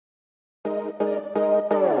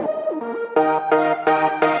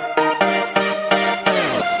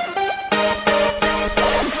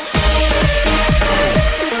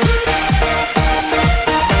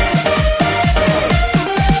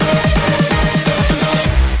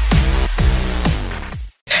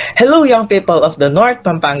Hello, young people of the North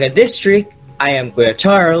Pampanga District. I am Kuya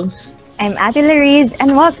Charles. I'm Ate Lariz,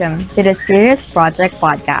 and welcome to the SIRIUS Project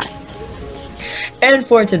Podcast. And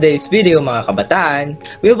for today's video, mga kabataan,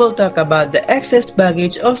 we will talk about the excess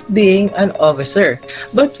baggage of being an officer.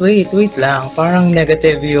 But wait lang. Parang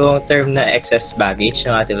negative yung term na excess baggage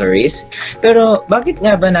ng Ate Lariz. Pero bakit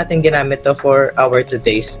nga ba natin ginamit to for our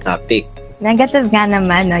today's topic? Negative nga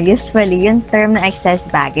naman, no? Usually, yung term na excess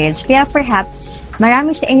baggage. Kaya perhaps,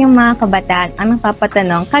 marami sa inyong mga kabataan ang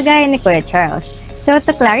napapatanong kagaya ni Kuya Charles. So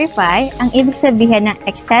to clarify, ang ibig sabihin ng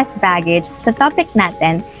excess baggage sa topic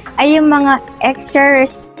natin ay yung mga extra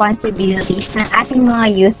responsibilities ng ating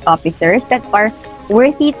mga youth officers that are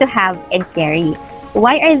worthy to have and carry.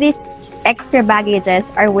 Why are these extra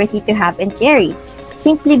baggages are worthy to have and carry?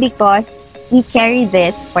 Simply because we carry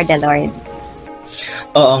this for the Lord.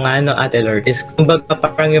 Oo nga, no, Ate Lourdes. Kumbaga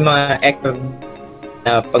parang yung mga extra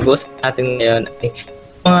na pag-uusap natin ngayon ay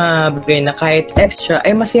mga bagay na kahit extra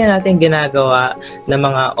ay masaya natin ginagawa ng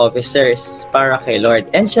mga officers para kay Lord.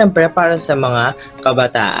 And syempre para sa mga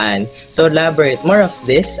kabataan. To elaborate more of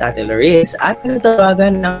this, Ate Lariz, ating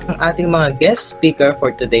tawagan ng ating mga guest speaker for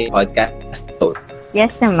today's podcast. Yes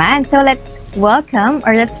naman. So let's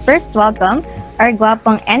first welcome our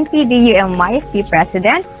gwapong NPDUMYFP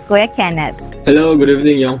President, Kuya Keneth. Hello, good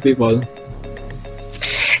evening young people.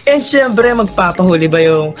 And syempre, magpapahuli ba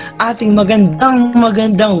yung ating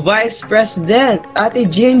magandang Vice President, Ate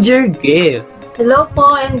Ginger Gift? Hello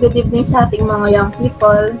po and good evening sa ating mga young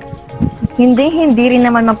people. Hindi rin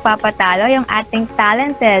naman magpapatalo yung ating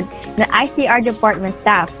talented na ICR department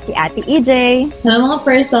staff, si Ate EJ. Hello mga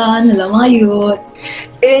person, hello mga youth.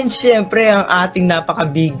 And syempre, ang ating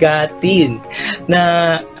napakabigatin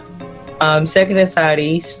na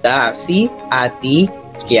secretary staff, si Ate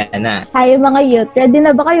Kiana. Hi mga youth, ready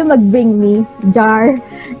na ba kayo mag-bring me? Jar,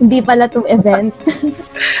 hindi pala itong event.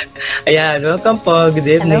 Ayan, welcome po. Good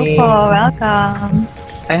evening. Hello po, welcome.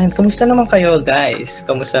 Ayan, kamusta naman kayo guys?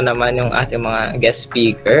 Kamusta naman yung ating mga guest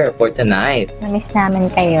speaker for tonight? Namiss namin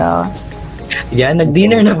kayo. Ayan,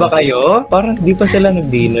 nag-dinner na ba kayo? Parang hindi pa sila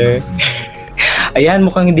nag-dinner. Ayan,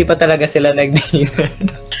 mukhang hindi pa talaga sila nag-dinner.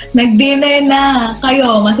 Nag-dinner na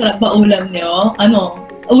kayo. Masarap ba ulam nyo?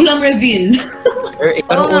 Ulam reveal.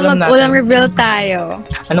 Anong ulam natin? Mag-ulam reveal tayo.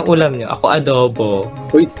 Anong ulam nyo? Ako adobo.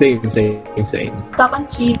 Uy, same. Takang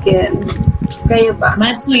chicken. Kayo ba?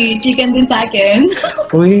 Machi, chicken din sa akin.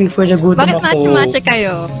 Uy, for the good Bakit ako. matcha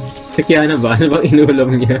kayo? Si Kiana ba? Ano bang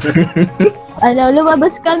inulam niya?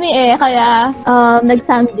 Lumabas kami kaya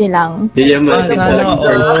nag-samji lang. Yayaman din Sana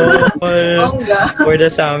talaga. For the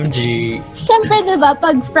Samji. Siyempre, diba,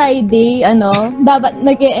 pag Friday, dapat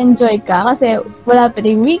nag-e-enjoy ka kasi wala pa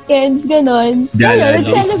rin weekends, ganon. Yeah,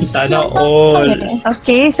 Nag-celebrate Sana lang all. kami.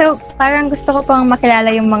 Okay, so parang gusto ko pang makilala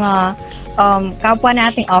yung mga kapwa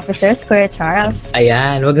nating officers, Kuya Charles.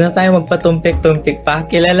 Ayan, wag na tayo magpatumpik-tumpik pa.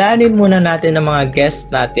 Kilalanin muna natin ang mga guests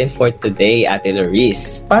natin for today, Ate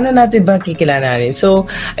Lariz. Paano natin ba kikilalanin? So,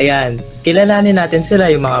 ayan, kilalanin natin sila,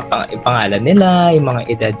 yung mga pangalan nila, yung mga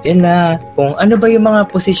edad nila, kung ano ba yung mga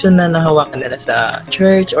posisyon na nahawakan nila sa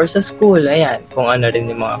church or sa school. Ayan, kung ano rin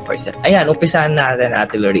yung mga person. Ayan, umpisahan natin,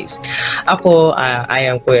 Ate Lariz. Ako, I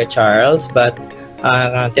am Kuya Charles, but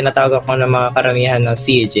tinatawag ako ng mga karamihan ng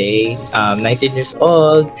CJ, 19 years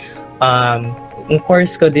old. Ang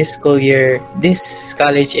course ko this school year, this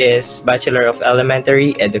college is Bachelor of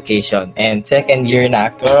Elementary Education. And second year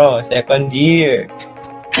na ako. Second year.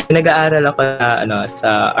 Nag-aaral ako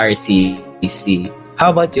sa RCC.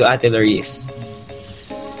 How about you, Ate Lariz?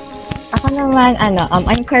 Ako naman,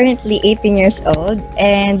 I'm currently 18 years old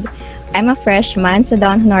and I'm a freshman sa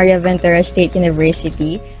Don Honorio Ventura State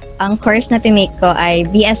University. Ang course na tinake ko ay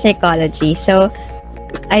BS Psychology. So,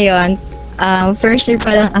 ayun, first year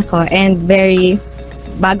pa lang ako and very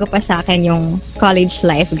bago pa sa akin yung college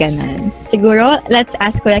life, ganun. Siguro, let's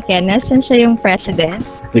ask Kuya Keneth since siya yung president.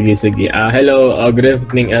 Sige. Hello, good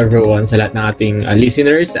evening everyone sa lahat ng ating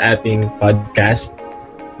listeners sa ating podcast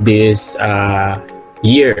this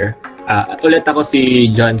year. Ulit ako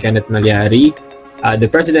si John Kenneth Malyari, the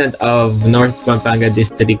president of North Pampanga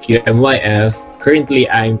District UMYF. Currently,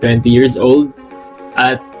 I'm 20 years old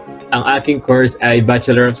at ang aking course ay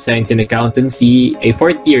Bachelor of Science in Accountancy, a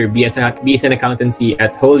fourth year BS in Accountancy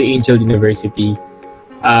at Holy Angel University.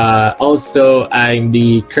 Also, I'm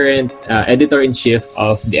the current editor-in-chief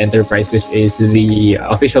of The Enterprise, which is the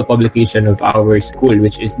official publication of our school,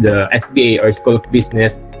 which is the SBA or School of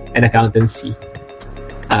Business and Accountancy.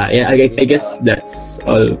 I guess that's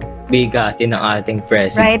all. Bigatin ng ating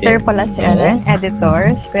president. Writer pala si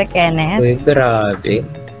editor, Kuya Keneth. Uy, grabe.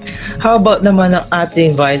 How about naman ang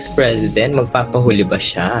ating vice president? Magpapahuli ba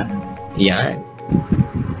siya? Yan.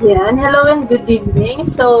 Yan, hello and good evening.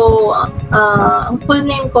 So, ang full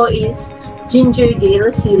name ko is Ginger Gale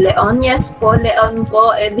C. Leon. Yes po, Leon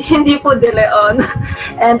po, and hindi po De Leon.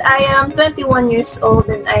 And I am 21 years old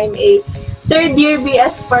and I'm a third year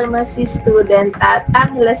BS Pharmacy student at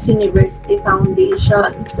Angeles University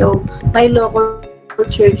Foundation. So, my local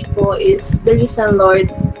church po is the Risen Lord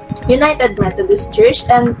United Methodist Church,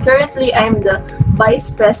 and currently I'm the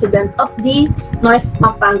Vice President of the North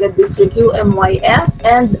Pampanga District UMYF,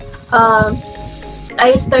 and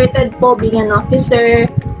I started po being an officer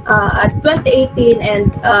at 2018,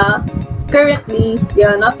 and currently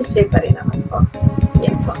yan, officer pa rin naman po.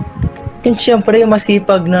 Yan po. And syempre, yung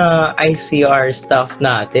masipag na ICR staff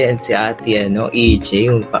natin, si Ate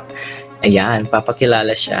EJ, ayan,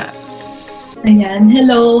 papakilala siya. Ayan,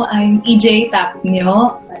 hello, I'm EJ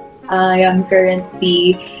Tapnyo. I am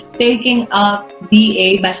currently taking up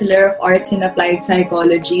BA, Bachelor of Arts in Applied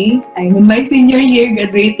Psychology. I'm in my senior year,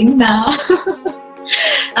 graduating na.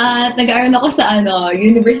 At nag-aaral ako sa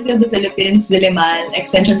University of the Philippines, Diliman,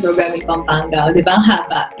 Extension Program in Pampanga. Di ba? Ang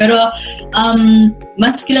haba. Pero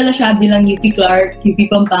mas kilala siya bilang UP Clark, UP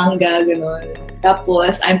Pampanga, gano'n.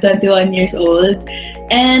 Tapos, I'm 21 years old.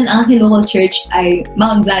 And ang aking local church ay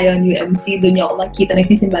Mount Zion UMC. Doon niyo ako makikita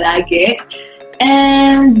nagsisimba lagi.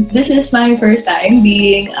 And this is my first time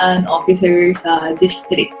being an officer sa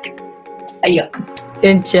district. Ayun.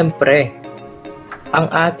 And syempre, ang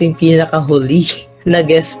ating pinakahuli na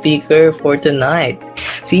guest speaker for tonight,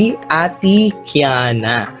 si Ate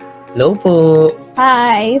Kiana. Hello po.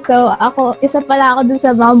 Hi! So, isa pala ako dun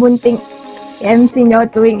sa mga munting MC nyo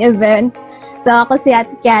tuwing event. So, ako si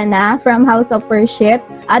Ate Kiana from House of Worship.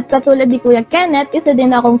 At katulad ni Kuya Keneth, isa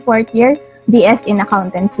din akong 4th year BS in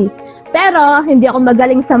Accountancy. Pero, hindi ako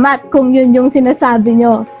magaling sa math kung yun yung sinasabi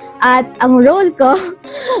nyo. At ang role ko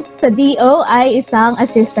sa DO ay isang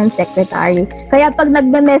assistant secretary. Kaya pag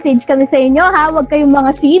nagme-message kami sa inyo, huwag kayong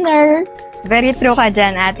mga sinner. Very true ka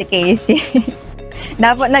dyan, Ate Casey.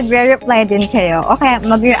 Dapat nagre-reply din kayo. O kaya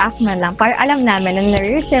mag-react na lang para alam namin na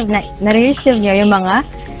na-receive nyo yung mga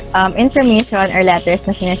information or letters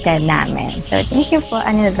na sinasend namin. So, thank you po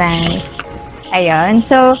in advance. Ayun.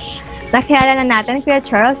 So, nakilala na natin, Kuya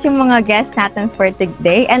Charles, yung mga guests natin for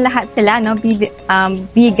today. And lahat sila,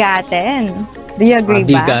 bigatin. Do you agree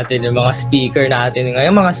ba? Bigatin yung mga speaker natin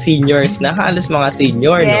ngayon, mga seniors na, halos mga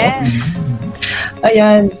senior, yes. No?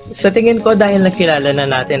 Ayan, sa tingin ko dahil nakilala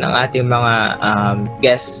na natin ang ating mga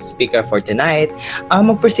guest speaker for tonight,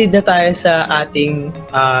 mag-proceed na tayo sa ating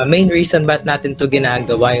main reason ba't natin to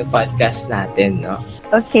ginagawa yung podcast natin, no?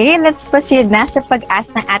 Okay, let's proceed na sa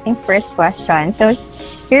pag-ask ng ating first question. So,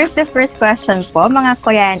 here's the first question po, mga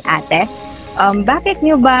kuya and ate. Bakit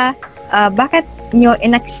nyo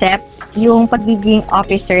in-accept yung pagiging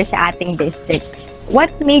officer sa ating district?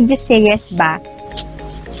 What made you say yes back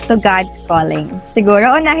to God's calling?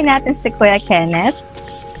 Siguro, unahin natin si Kuya Keneth.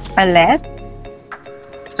 Ulit.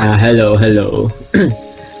 Hello.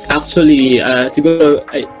 Actually, siguro,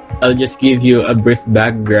 I'll just give you a brief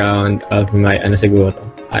background of my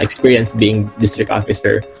experience being district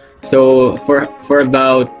officer. So, for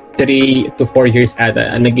about 3 to 4 years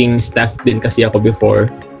ata, naging staff din kasi ako before.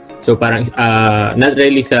 So, parang, not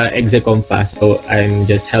really sa execom pa. So, I'm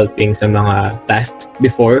just helping sa mga tasks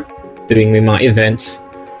before, doing may mga events.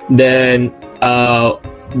 Then,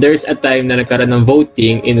 there's a time na nagkaroon ng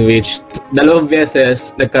voting in which 2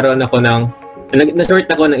 beses nagkaroon ako na-short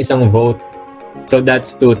ako ng isang vote. So,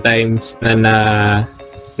 that's 2 times na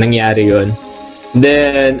nangyari yun.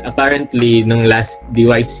 Then, apparently, nung last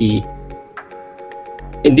DYC,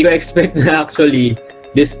 hindi ko expect na actually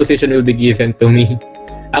this position will be given to me.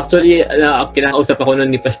 Actually, kinakausap ako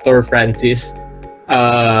nun ni Pastor Francis.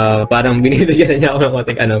 Parang binibigyan na niya ako ng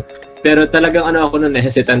konting Pero talagang ako nun,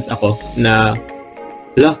 hesitant ako na,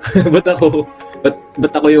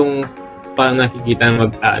 ba't ako yung parang nakikita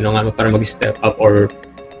na para mag-step up or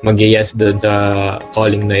mag-yes doon sa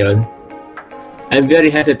calling na yon. I'm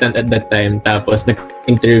very hesitant at that time. Tapos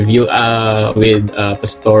nag-interview with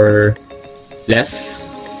Pastor Les,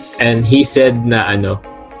 and he said na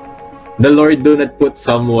the Lord do not put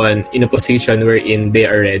someone in a position wherein they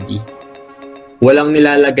are ready. Walang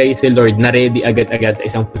nilalagay si Lord na ready agad-agad sa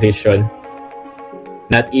isang position.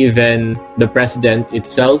 Not even the president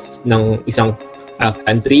itself ng isang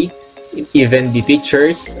country, even the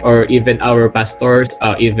teachers or even our pastors,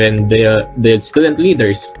 even the student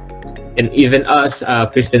leaders, and even us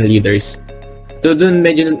Christian leaders. So dun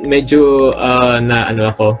medyo na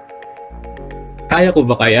ako, kaya ko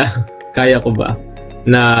ba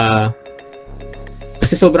na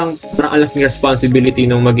kasi sobrang alaking responsibility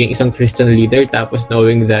ng maging isang Christian leader, tapos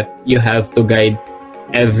knowing that you have to guide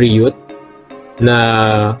every youth na,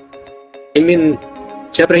 I mean,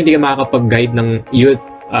 syempre hindi ka makakapag-guide ng youth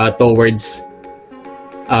towards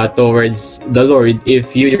the Lord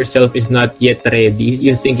if you yourself is not yet ready.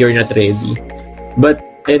 You think you're not ready. But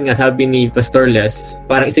ayun nga, sabi ni Pastor Les,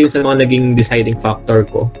 parang isa yun sa mga naging deciding factor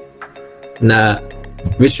ko na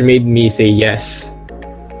which made me say yes.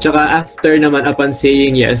 Tsaka after naman, upon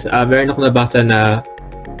saying yes, meron ako nabasa na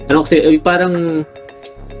parang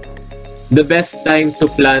the best time to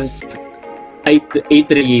plant a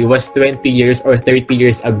tree was 20 years or 30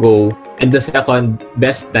 years ago, and the second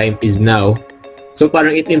best time is now. So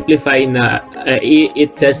parang it implies na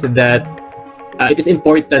it says that it is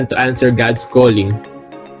important to answer God's calling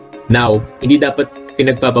now. Hindi dapat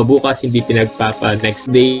pinagpapabukas, hindi pinagpapa-next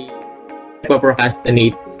day,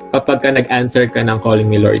 procrastinate kapag ka nag-answer ka ng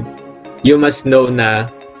calling ni Lord. You must know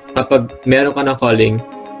na kapag meron ka ng calling,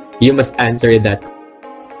 you must answer that.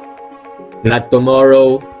 Not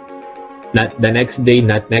tomorrow, not the next day,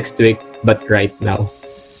 not next week, but right now.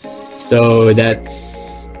 So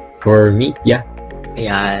that's for me, yeah.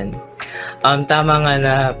 Ayan. Tama nga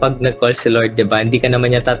na pag nag-call si Lord, diba, hindi ka naman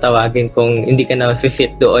niya tatawagin kung hindi ka na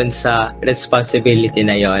fit doon sa responsibility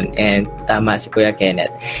na yon. And tama si Kuya Keneth.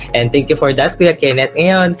 And thank you for that, Kuya Keneth.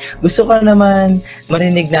 Ngayon, gusto ko naman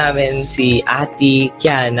marinig namin si Ate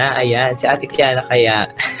Kiana. Ayan, si Ate Kiana kaya.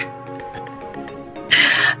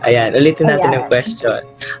 Ayan, ulitin natin ang question.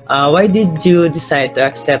 Why did you decide to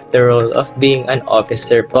accept the role of being an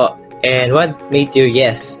officer po? And what made you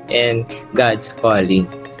yes in God's calling?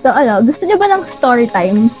 So gusto niyo ba ng story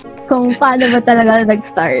time? Kung paano ba talaga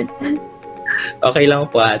nag-start? Okay lang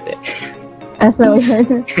po, ate. So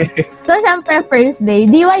syempre first day,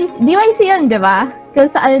 DYC yun, di ba? Kung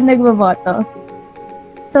saan nagboboto.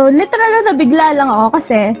 So literal na bigla lang ako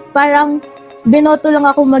kasi parang binoto lang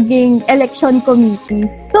ako maging election committee.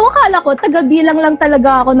 So akala ko, taga-bilang lang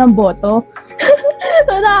talaga ako ng boto.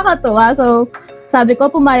 So nakakatuwa. So sabi ko,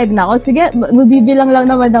 pumayag na ako. Sige, magbibilang lang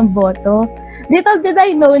naman ng boto. Little did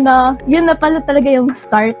I know na yun na pala talaga yung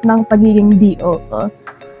start ng pagiging DO ko.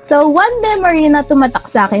 So, one memory na tumatak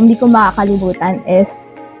sa akin, hindi ko makakalimutan is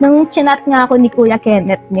nung chinat nga ako ni Kuya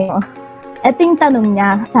Keneth niyo. Eting tanong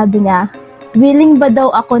niya, sabi niya, willing ba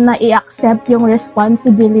daw ako na i-accept yung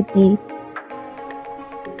responsibility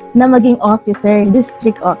na maging officer,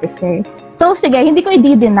 district officer. So, sige, hindi ko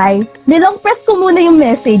i-deny. Nilong press ko muna yung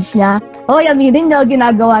message niya. Hoy, aminin nyo,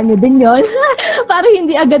 ginagawa nyo din yun. Para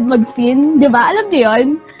hindi agad mag-sin. Di ba? Alam nyo yun?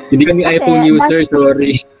 Hindi kami kasi, iPhone user,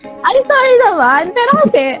 sorry. Ay, sorry naman. Pero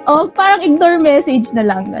kasi, parang ignore message na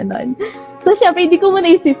lang. Ganon. So, syempre, hindi ko muna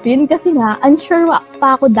isisin kasi nga, unsure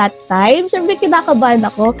pa ako that time. Syempre, kinakabahan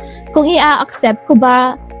ako kung i-accept ko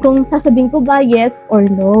ba, kung sasabihin ko ba yes or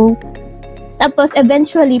no. Tapos,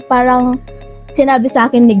 eventually, parang sinabi sa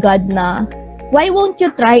akin ni God na, why won't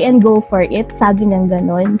you try and go for it? Sabi niya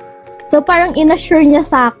ganon. So, parang inassure niya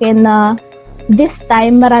sa akin na this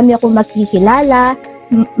time, marami akong makikilala,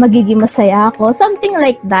 magiging masaya ako, something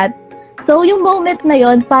like that. So, yung moment na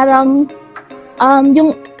yon parang,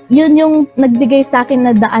 yun yung nagbigay sa akin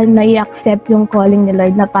na daan na i-accept yung calling ni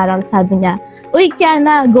Lord na parang sabi niya, uy,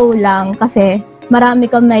 Kiana, go lang kasi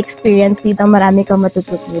marami kang ma-experience dito, marami kang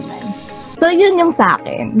matututunan. So, yun yung sa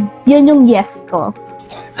akin. Yun yung yes ko.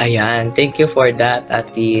 Ayan, thank you for that,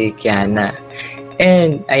 Ate Kiana.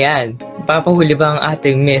 And, ayan, papahuli ba ang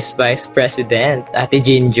ating Miss Vice President, Ate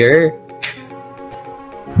Ginger?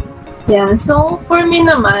 Yeah, so for me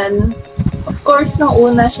naman, of course, nung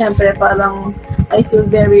una, syempre, parang I feel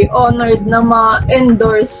very honored na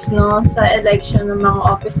ma-endorse, no, sa election ng mga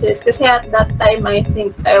officers. Kasi at that time, I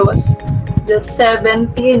think I was just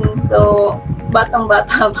 17. So,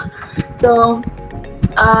 batang-bata pa. So,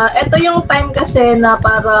 ito yung time kasi na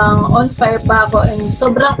parang on fire pa ako and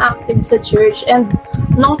sobrang active sa church. And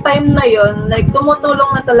nung time na yon, like,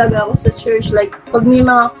 tumutulong na talaga ako sa church. Like, pag may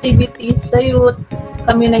mga activities sa youth,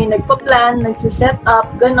 kami na yung nagpa-plan, nagsiset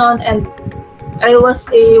up, ganon. And I was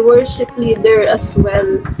a worship leader as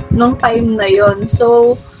well nung time na yon.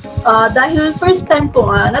 So, dahil first time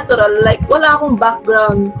ko nga, natural, like, wala akong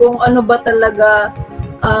background kung ano ba talaga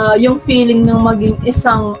yung feeling ng maging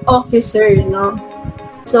isang officer, no?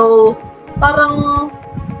 So, parang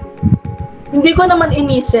hindi ko naman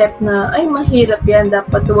inisip na, ay, mahirap yan,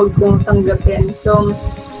 dapat huwag kong tanggapin. So,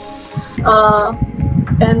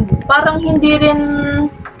 and parang hindi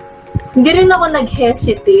rin ako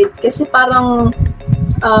nag-hesitate kasi parang,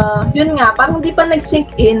 yun nga, parang hindi pa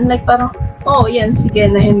nag-sink in, like parang, oh, yan, sige,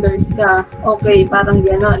 na-endorse ka. Okay, parang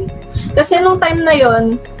gano'n. Kasi nung time na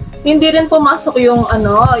yon, hindi rin pumasok yung,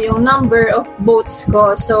 yung number of votes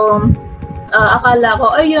ko. So, akala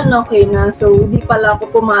ko, ayun, okay na. So, hindi pala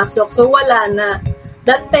ako pumasok. So, wala na.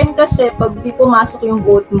 that time kasi, pag di pumasok yung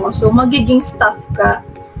vote mo, so magiging staff ka.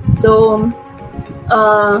 So,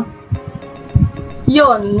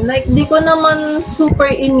 yun, like, di ko naman super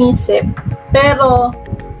inisip, pero,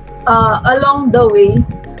 along the way,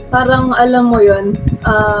 parang alam mo yun,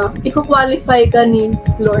 i-qualify ka ni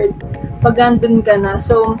Lord pag andun ka na.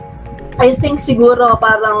 So, I think siguro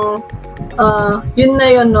parang, yun na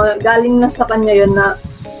yun, no? Galing na sa kanya yun na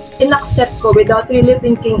in-accept ko without really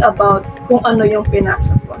thinking about kung ano yung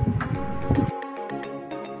pinasa ko.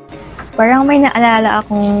 Parang may naalala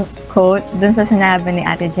akong quote dun sa sinabi ni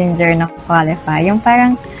Ate Ginger na qualify. Yung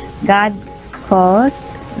parang God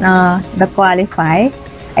calls the qualified.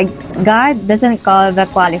 God doesn't call the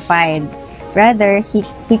qualified. Rather,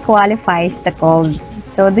 He qualifies the called.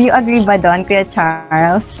 So, do you agree ba doon, Kuya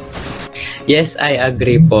Charles? Yes, I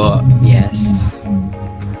agree po. Yes.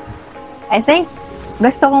 I think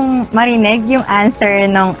gusto kong marinig yung answer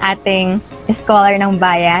ng ating scholar ng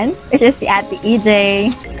bayan, which is si Ate EJ.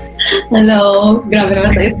 Hello, grabe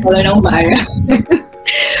naman sa scholar ng bayan.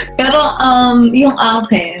 Pero yung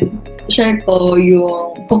akin, share ko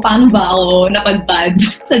yung kung paano ba ako napadpad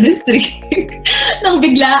sa district ng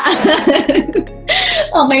biglaan.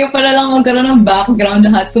 Okay, para lang magkaroon ng background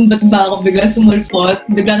lahat kung ba't ba ako bigla sumulpot.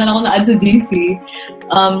 Bigla na ako na-add sa DC.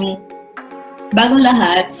 Bagong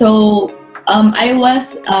lahat, so I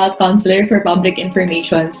was a counselor for public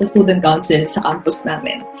information sa student council sa campus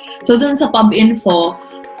namin. So dun sa pub info,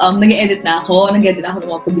 nag-edit na ako ng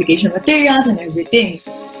mga publication materials and everything.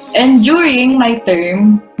 And during my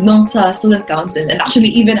term, nung sa student council, and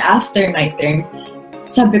actually even after my term,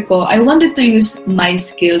 sabi ko, I wanted to use my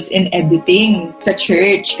skills in editing sa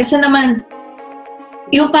church. Kasi naman,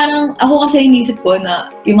 yung parang, ako kasi inisip ko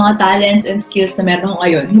na yung mga talents and skills na meron ako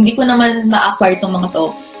ngayon, hindi ko naman ma-acquire itong mga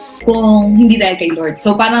to kung hindi dahil kay Lord.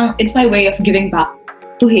 So parang, it's my way of giving back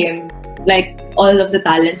to Him, like, all of the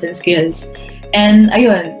talents and skills. And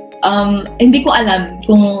ayun, hindi ko alam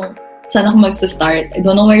kung saan ako mag-start. I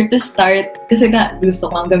don't know where to start kasi nga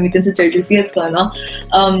gusto ko ang gamitin sa church skills ko, no?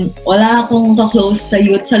 Wala akong ka-close sa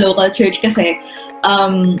youth sa local church kasi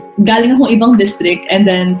galing akong ibang district and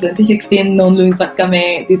then 2016 nung lumipat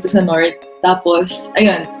kami dito sa North. Tapos,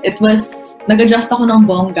 ayun, nag-adjust ako ng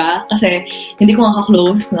bongga kasi hindi ko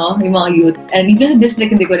maka-close, no? Yung mga youth. And even sa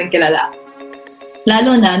district, hindi ko rin kilala.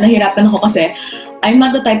 Lalo na, nahirapan ako kasi I'm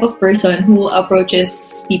not the type of person who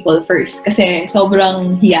approaches people first kasi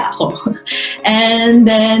sobrang hiya ako. And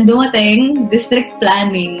then, dumating, district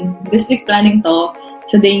planning to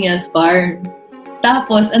sa Daniel's Farm.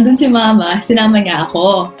 Tapos, andun si Mama, sinama niya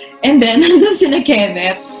ako. And then, andun sina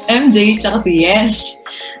Kenneth, MJ, tsaka si Yesh.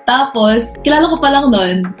 Tapos, kilala ko pa lang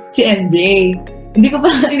nun si MJ. Hindi ko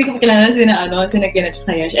pa kilala sina Kenneth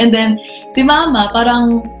tsaka Yesh. And then, si Mama,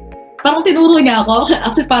 parang tinuro niya ako.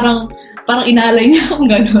 Actually, parang inalay niya akong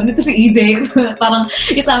gano'n. Ito si EJ, parang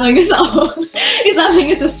isama niya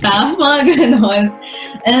sa staff, mga gano'n.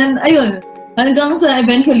 And ayun, hanggang sa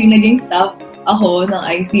eventually naging staff ako ng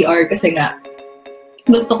ICR kasi nga,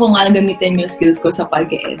 gusto ko nga gamitin yung skills ko sa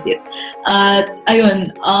pag-edit. At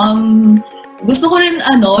ayun, gusto ko rin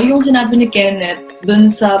yung sinabi ni Kenneth dun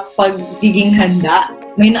sa pagiging handa.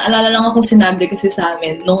 May naalala lang ako sinabi kasi sa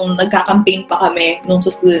amin nung nagka-campaign pa kami nung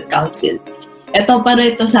sa student council. Ito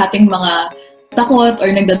para ito sa ating mga takot or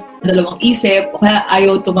nagdadalawang isip o kaya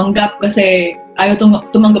ayaw tumanggap kasi ayaw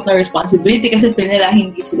tumanggap na responsibility kasi feel nila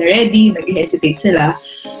hindi sila ready, nag-hesitate sila.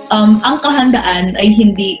 Ang kahandaan ay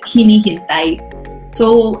hindi hinihintay.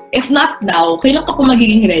 So, if not now, kailan ka po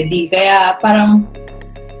magiging ready? Kaya parang,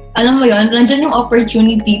 alam mo yon, nandyan yung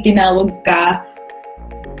opportunity, tinawag ka,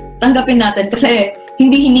 tanggapin natin kasi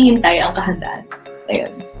hindi hinihintay ang kahandaan.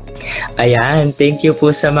 Ayun. Ayan, thank you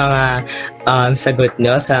po sa mga sagot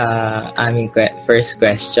nyo sa aming first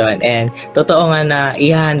question. And totoo nga na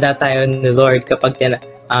ihahanda tayo ni Lord kapag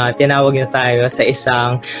tinawag niya tayo sa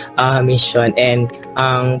isang mission. And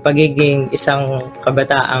ang pagiging isang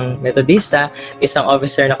kabataang metodista, isang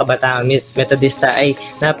officer na kabataang metodista ay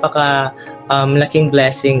napaka laking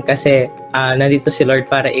blessing kasi nandito si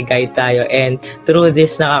Lord para i-guide tayo and through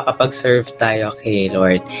this nakakapag-serve tayo kay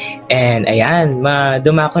Lord. And ayan,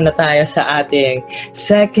 dumako na tayo sa ating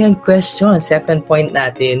second point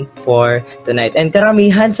natin for tonight. And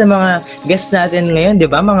karamihan sa mga guests natin ngayon,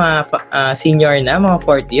 di ba, mga senior na, mga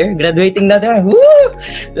fourth year, graduating na tayo. Woo!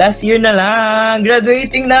 Last year na lang,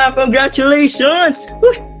 graduating na, congratulations!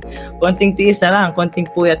 Woo! Konting tiis na lang,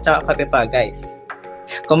 konting puyat tsaka kape pa, guys.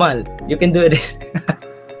 Come on, you can do this.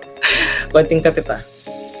 Konting kape pa.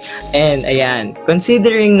 And ayan,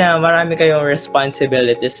 considering na marami kayong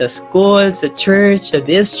responsibilities sa school, sa church, sa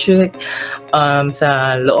district,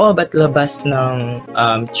 sa loob at labas ng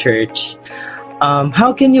church, how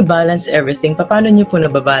can you balance everything? Paano nyo po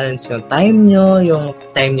nababalance yung time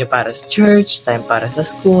nyo para sa church, time para sa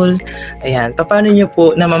school? Ayan, paano nyo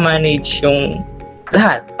po namamanage yung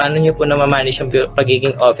lahat? Paano nyo po namamanage yung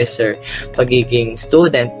pagiging officer, pagiging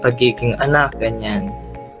student, pagiging anak, ganyan?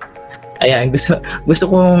 Ayan, gusto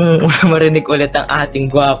kong marinig ulit ang ating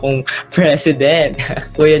gwapong president,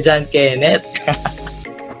 Kuya John Keneth.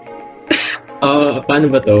 Paano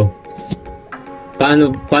ba to?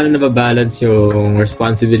 Paano nababalance yung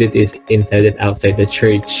responsibilities inside and outside the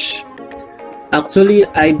church? Actually,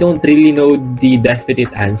 I don't really know the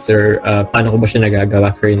definite answer. Paano ko ba siya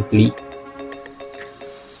nagagawa currently?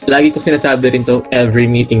 Lagi ko sinasabi rin to every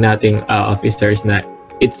meeting nating officers na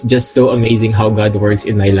it's just so amazing how God works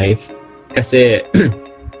in my life. Kasi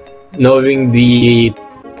knowing the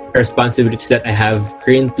responsibilities that I have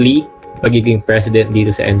currently, pagiging president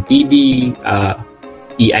dito sa NPD,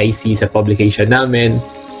 EIC sa publication namin,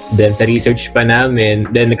 then sa research pa namin,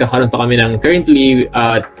 then nagkakaroon pa kami ng currently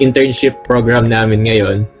internship program namin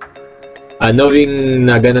ngayon. Knowing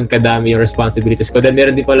na ganun kadami yung responsibilities ko, then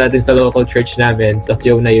meron din pala din sa local church namin, sa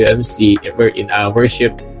Fiona UMC, we're in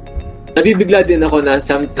worship. Nabibigla din ako na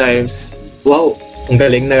sometimes, wow, ang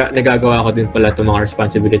galing na nagagawa ko din pala itong mga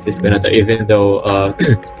responsibilities ko na to, even though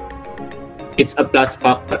it's a plus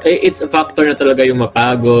factor. It's a factor na talaga yung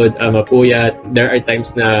mapagod, mapuyat. There are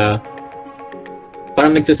times na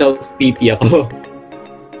parang nagsa-self-pity ako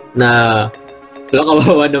na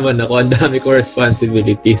kawawa naman ako. Ang dami kong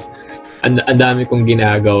responsibilities. Ang dami kong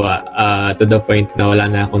ginagawa to the point na wala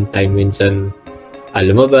na akong time minsan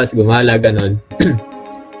lumabas, gumala, ganon.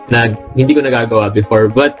 Na hindi ko nagagawa before.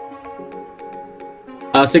 But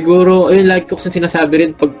siguro, ayun, like ko sinasabi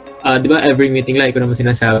rin pag, di ba, every meeting like ko naman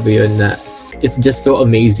sinasabi yun na it's just so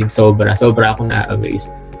amazing, sobra akong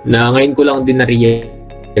na-amaze. Na ngayon ko lang din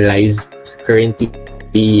na-realize currently,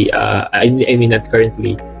 I mean not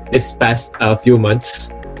currently, this past few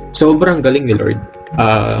months, sobrang galing ni Lord.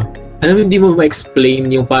 Alam mo, hindi mo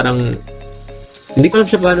ma-explain yung parang, hindi ko alam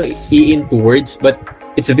siya paano i-into words, but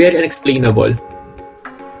it's very unexplainable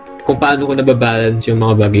kung paano ko nababalance yung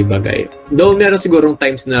mga bagay-bagay. Though meron sigurong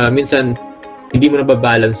times na minsan hindi mo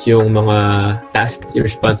nababalance yung mga tasks, yung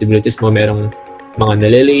responsibilities mo, merong mga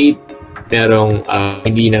nalilate, merong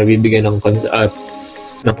hindi na nabibigyan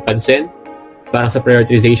ng pansin, parang sa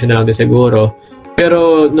prioritization na lang din siguro.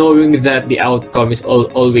 Pero knowing that the outcome is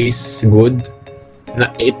always good,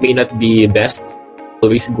 it may not be best,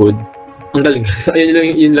 always good. Ang galing. So,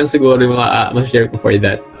 yun lang siguro yung mga ma-share ko for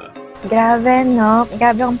that. Grabe, no?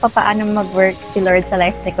 Grabe kung paano mag-work si Lord sa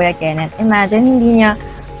life ni Kuya Keneth. Imagine, hindi niya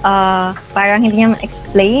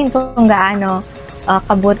explain kung gaano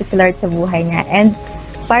kabuti si Lord sa buhay niya. And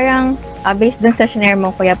parang, based dun sa shinare mo,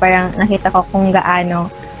 Kuya, parang nakita ko kung gaano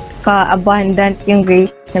ka-abundant yung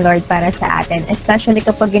grace ni Lord para sa atin. Especially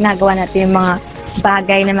kapag ginagawa natin yung mga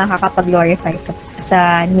bagay na makakapag-glorify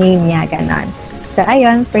sa name niya, ganon. So,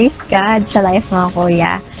 ayun, praise God sa life mo,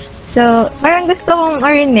 Kuya. So, parang gusto kong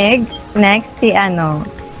marinig next si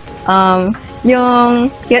yung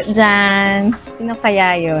cute dyan. Sino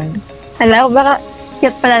kaya yun? Hello, baka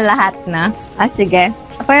cute pala lahat na. Sige.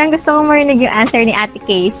 Parang gusto kong marinig yung answer ni Ate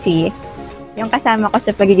Casey, yung kasama ko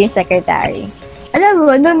sa pagiging secretary. Alam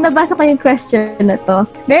mo, nung nabasa ko yung question na to,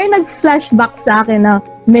 meron nag-flashback sa akin na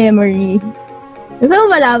memory. Gusto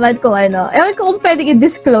mo malaman kung ewan ko kung pwedeng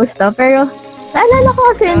i-disclose to, pero naalala ko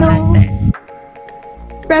kasi nung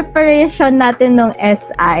preparation natin nung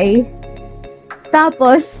SI.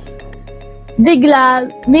 Tapos, bigla,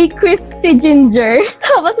 may quiz si Ginger.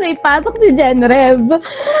 Tapos may pasok si Genrev.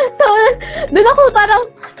 So, doon ako parang,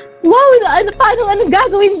 wow, paano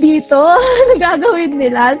gagawin dito? Ano gagawin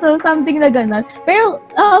nila? So, something na gano'n. Pero,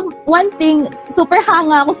 one thing, super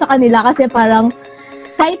hanga ako sa kanila kasi parang,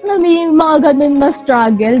 kahit na may mga ganun na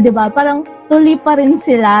struggle, di ba? Parang tuloy pa rin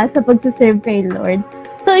sila sa pagsiserve kay Lord.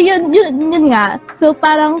 So, yun nga. So,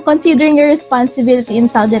 parang considering your responsibility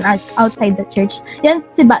inside and outside the church. Yan,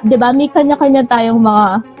 di ba? May kanya-kanya tayong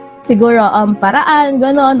mga, siguro, paraan,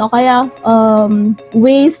 gano'n, o kaya,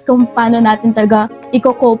 ways kung paano natin talaga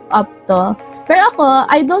i-cope up to. Pero ako,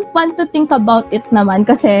 I don't want to think about it naman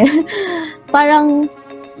kasi, parang,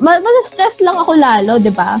 mas-stress lang ako lalo,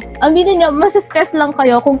 di ba? Aminin niyo, mas-stress lang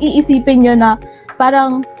kayo kung iisipin niyo na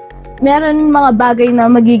parang meron mga bagay na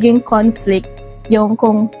magiging conflict yung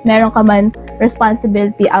kung meron ka man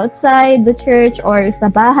responsibility outside the church or sa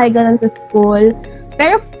bahay, ganun sa school.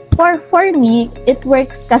 Pero for me, it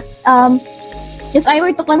works kasi, if I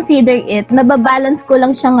were to consider it, nababalance ko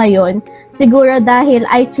lang siya ngayon, siguro dahil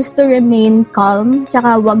I choose to remain calm,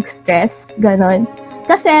 tsaka wag stress, ganun.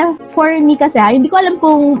 Kasi, for me kasi, hindi ko alam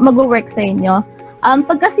kung mag-work sa inyo.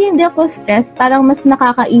 Pag kasi hindi ako stress, parang mas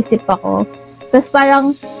nakakaisip ako. Tapos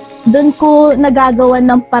parang doon ko nagagawa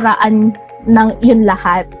ng paraan ng yun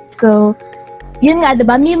lahat. So, yun nga,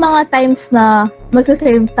 diba? May mga times na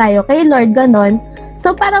magsaserve tayo kay Lord, ganon.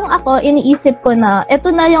 So, parang ako, iniisip ko na, eto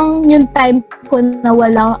na yung time ko na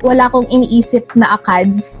wala akong iniisip na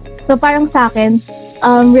akads. So, parang sa akin,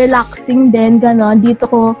 relaxing din, ganon. Dito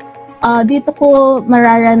ko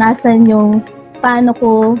mararanasan yung paano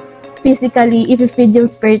ko physically i-feed yung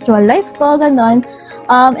spiritual life ko, ganon.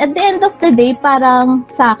 At the end of the day, parang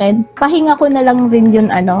sa akin, pahinga ko na lang rin yun,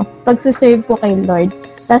 pagsaserve ko kay Lord.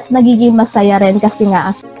 Tapos nagiging masaya rin kasi nga,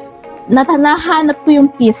 nahanap ko yung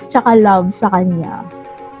peace tsaka love sa Kanya.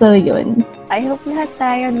 So, yun. I hope lahat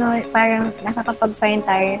tayo, no, parang nakakapag-find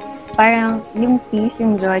tayo, parang yung peace,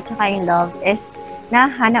 yung joy, tsaka yung love is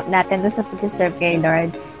nahanap natin doon sa pag-serve kay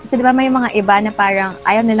Lord. Kasi di ba may mga iba na parang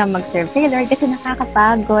ayaw nilang mag-serve kay Lord kasi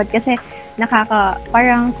nakakapagod, kasi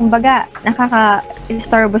parang, kumbaga,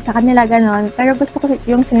 nakaka-istorbo sa kanila, ganon. Pero gusto ko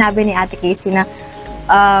yung sinabi ni Ate Casey na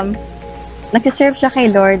nag-serve siya kay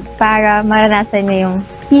Lord para maranasan niya yung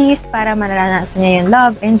peace, para maranasan niya yung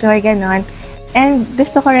love, enjoy, ganon. And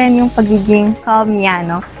gusto ko rin yung pagiging calm niya,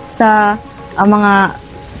 no, sa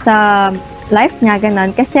life niya,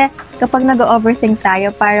 ganon. Kasi kapag nag-overthink tayo,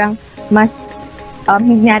 parang mas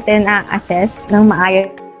hindi natin na-assess ng maayos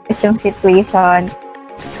yung situation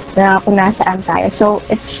na kung nasaan tayo. So,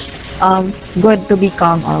 it's good to be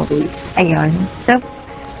calm always. Ayun. So,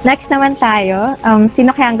 next naman tayo.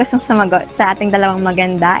 Sino kaya ang gustong sumagot sa ating dalawang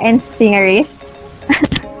maganda and singerist?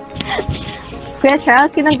 Kuya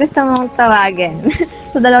Charles, sino gusto mong tawagin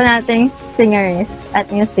sa dalawa nating singers at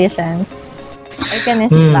musicians? Ay,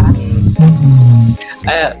 Keneth ba?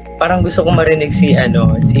 Parang gusto kong marinig si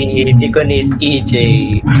Deaconess EJ.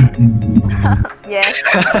 Yes.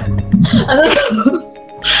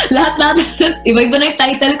 Lahat natin, iba-iba na yung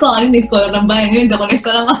title ko. Ano yung scholar ng bayan ngayon? Diaconess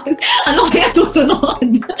ka naman. Ano kaya susunod?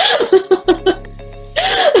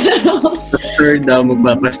 Pastor daw,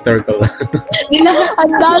 magpa-pastor ka lang.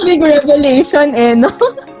 Ang daming revelation, no?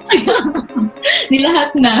 Di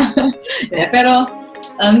lahat na. Pero,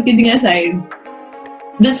 kidding aside,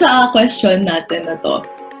 dun sa question natin na to,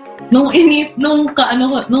 nung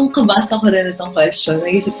kabasa ko rin itong question,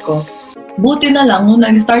 naisip ko, buti na lang, nung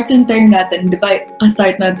nag-start yung term natin, di ba,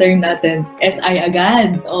 ka-start na term natin, SI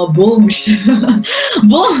agad, bugs.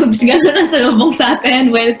 Bugs, gano'n ang salubong sa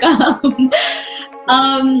atin, welcome.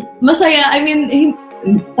 Masaya, I mean,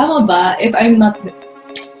 tama ba? If I'm not,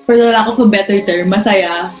 for the lack of a better term,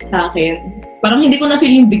 masaya sa akin. Parang hindi ko na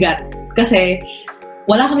feeling bigat. Kasi,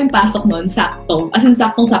 wala kaming pasok nun, sakto. As in,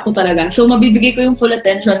 saktong-sakto talaga. So, mabibigay ko yung full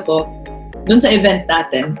attention ko dun sa event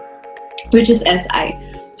natin, which is SI.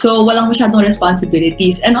 So, walang masyadong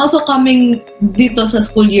responsibilities. And also, coming dito sa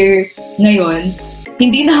school year ngayon,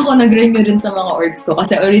 hindi na ako nag-renew din sa mga orgs ko.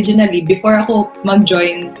 Kasi originally, before ako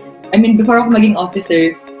maging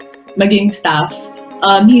officer, maging staff,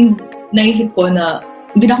 naisip ko na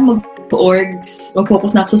hindi na ako mag-orgs,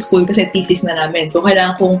 mag-focus na ako sa school kasi thesis na namin. So,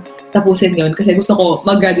 kailangan kong tapusin yun kasi gusto ko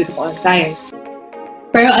mag-graduate ako on time.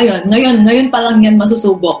 Pero ayun, ngayon pa lang yan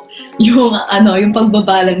masusubok yung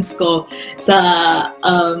pagbabalance ko sa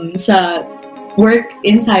work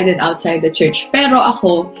inside and outside the church. Pero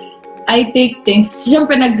ako, I take things,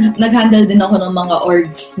 siyempre nag-handle din ako ng mga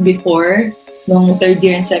orgs before, nung third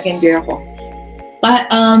year and second year ako.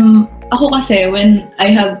 Ako kasi, when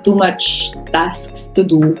I have too much tasks to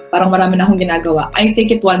do, parang marami na akong ginagawa, I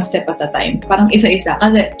take it one step at a time. Parang isa-isa.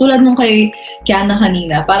 Kasi tulad nung kay Kiana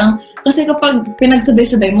kanina, parang kasi kapag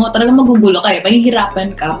pinagsabay-sabay mo, talagang magugulo ka eh.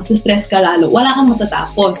 Mahihirapan ka, masistress ka lalo. Wala kang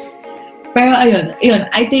matatapos. Pero ayun,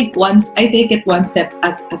 I take it one step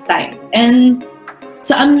at a time. And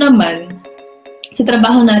sa sa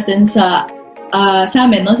trabaho natin sa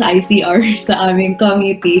amin, no, sa ICR, sa aming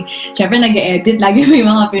committee, syempre nag-edit, lagi may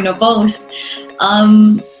mga pinopost.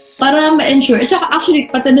 Para ma-ensure, at saka actually,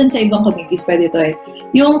 pati din sa ibang committees, pwede ito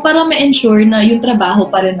yung para ma-ensure na yung trabaho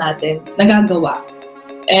pa rin natin, nagagawa.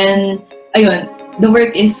 And, ayun, the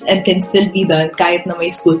work is and can still be done kahit na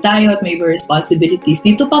may school tayo at may responsibilities.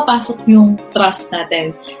 Dito papasok yung trust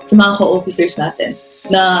natin sa mga co-officers natin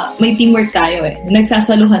na may teamwork tayo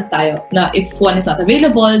nagsasaluhan tayo na if one is not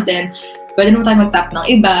available, then pwede naman tayo mag-tap ng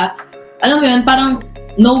iba. Alam mo yun, parang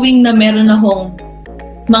knowing na meron akong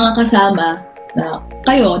mga kasama na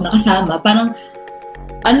kayo nakasama, parang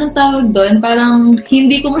anong tawag doon, parang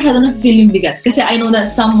hindi ko masyado na-feeling bigat kasi I know that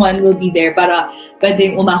someone will be there para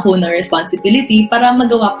pwedeng umako ng responsibility para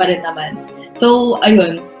magawa pa rin naman. So,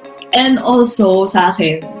 ayun. And also, sa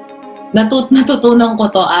akin, natutunan ko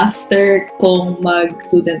to after kong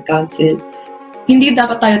mag-student council. Hindi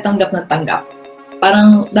dapat tayo tanggap ng tanggap.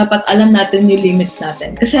 parang dapat alam natin yung limits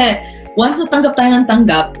natin. Kasi once natanggap tayo ng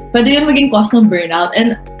tanggap, pwede yun maging cause ng burnout.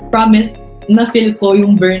 And promise, na-feel ko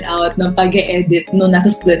yung burnout ng pag-e-edit nung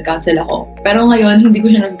nasa student council ako. Pero ngayon, hindi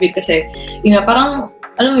ko siya nag-feel kasi, yun nga, parang,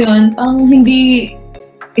 alam mo yun, parang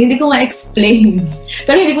hindi ko ma-explain.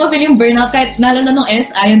 Pero hindi ko ma-feel yung burnout kahit nalala nung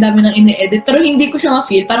SI, ang dami nang ine-edit. Pero hindi ko siya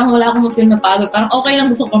ma-feel. Parang wala akong ma-feel na pagod. Parang okay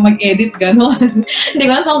lang, gusto ko mag-edit, gano'n. Hindi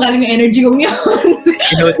ko alam saan galing yung energy kong yun.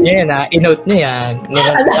 I-note niya yan, ha? I-note niya yan.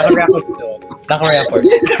 Naka-record ito. Naka-record.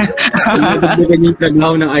 Ganyan yung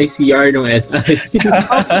trabaho ng ICR ng SI.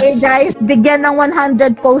 Okay, guys. Bigyan ng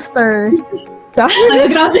 100 poster. Ay,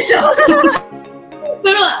 grabe siya.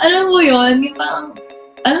 Pero alam mo yun, yung parang,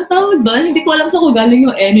 anong tawag doon? Hindi ko alam saan ko galing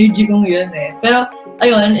yung energy kong yun eh. Pero,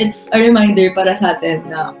 ayun, it's a reminder para sa atin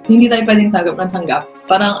na hindi tayo pwedeng tanggap.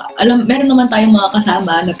 Parang, meron naman tayong mga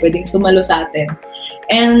kasama na pwedeng sumalo sa atin.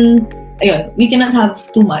 And, ayun, we cannot have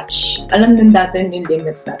too much. Alam din natin yung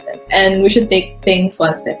limits natin. And we should take things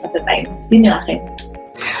one step at a time. Yun yung akin.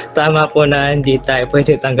 Tama po na hindi tayo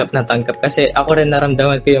pwede tanggap na tanggap kasi ako rin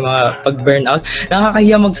naramdaman ko yung mga pag-burnout.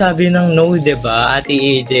 Nakakahiya magsabi ng no, diba, Ate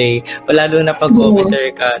AJ? Lalo na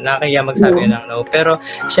pag-officer ka, nakakahiya magsabi ng no. Pero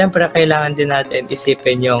syempre kailangan din natin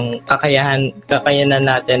isipin yung kakayanan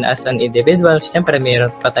natin as an individual. Syempre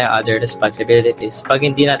mayroon pa tayong other responsibilities. Pag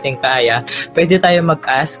hindi natin kaya, pwede tayo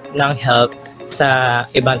mag-ask ng help sa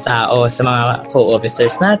ibang tao, sa mga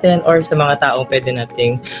co-officers natin or sa mga taong pwede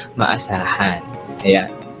nating maasahan.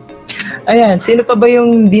 Ayan, sino pa ba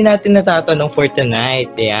yung di natin natatanong for tonight?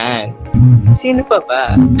 Ayan. Sino pa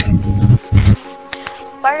ba?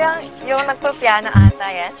 Parang yung nagpo-piano ata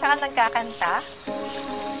yan, tsaka nagkakanta.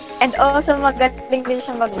 And also, magaling din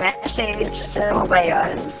siya mag-message. Alam mo ba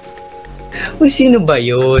yun? Uy, sino ba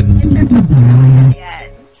yun?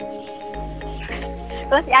 Ayan.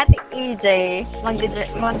 So, si Ate EJ,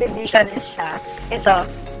 mag-dedicalis siya. Ito,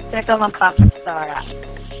 sila ko magpapastora.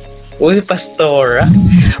 Uy, Pastora.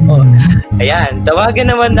 Oh, ayan, tawagan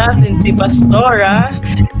naman natin si Pastora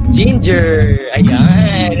Ginger.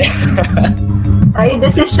 Ayan. Ay,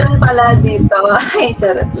 decision pala dito. Ay,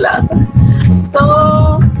 charot lang. So,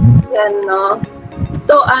 yan, no.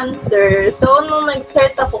 To answer, so, nung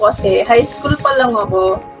nag-start ako kasi, high school pa lang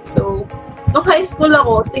ako. So, nung high school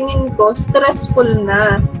ako, tingin ko, stressful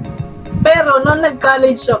na. Pero, nung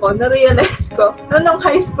nag-college ako, na-realize ko, nung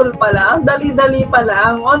high school pala, dali-dali pa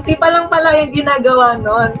lang, onti pa lang pala yung ginagawa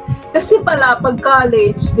nun. Kasi pala, pag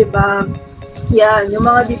college, di ba, yan, yung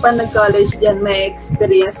mga di pa nag-college yan, may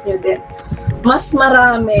experience nyo din. Mas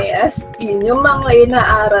marami, as in, yung mga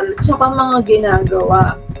inaaral, tsaka mga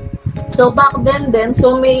ginagawa. So, back then,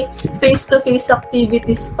 so may face-to-face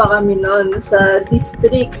activities pa kami nun sa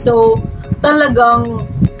district. So, talagang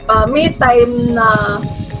may time na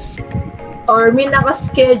or may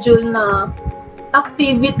naka-schedule na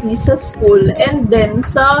activity sa school and then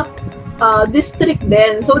sa district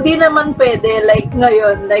din. So, di naman pwede like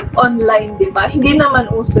ngayon, like online, di ba? Hindi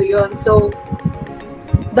naman uso yon. So,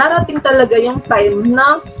 darating talaga yung time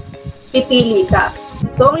na pipili ka.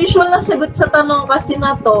 So, ang usual na sagot sa tanong kasi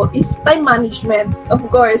na to is time management. Of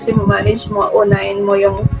course, i-manage mo, unahin mo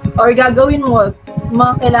yung, or gagawin mo,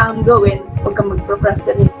 mga kailangan gawin pagka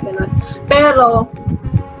mag-procrastinate ka nun. Pero,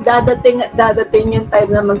 dadating yung time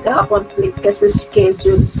na magkaka-conflict ka sa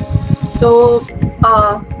schedule. So,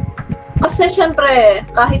 kasi syempre,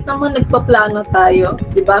 kahit naman nagpaplano tayo,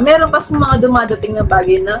 di ba? Meron kasi mga dumadating na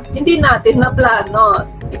bagay na hindi natin na plano.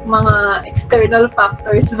 Mga external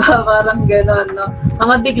factors ba, parang gano'n, no?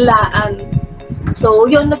 Mga biglaan. So,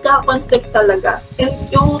 yun, nagka-conflict talaga. And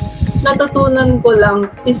yung natutunan ko lang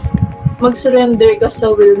is mag-surrender ka sa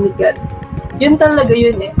will ni God. Yun talaga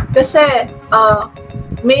yun eh. Kasi,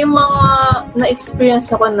 may mga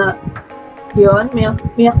na-experience ako na yun,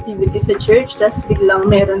 may activity sa church, tapos biglang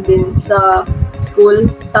meron din sa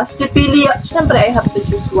school. Tapos pipili, syempre I have to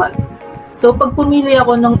choose one. So pag pumili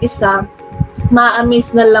ako ng isa,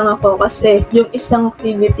 ma-amaze na lang ako kasi yung isang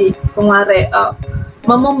activity, kunwari,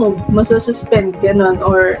 mamumove, masususpend, gano'n,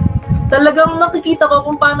 or talagang nakikita ko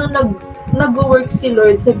kung paano nag-work si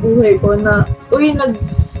Lord sa buhay ko na,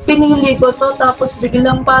 pinili ko to, tapos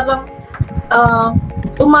biglang parang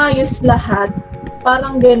umayos lahat.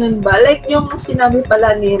 Parang ganun ba? Like yung sinabi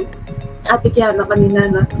pala ni Ate Kiana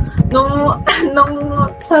kanina na nung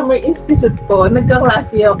Summer Institute po,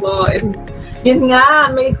 nagkaklase ako. And yun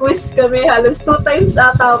nga, may quiz kami. Halos 2 times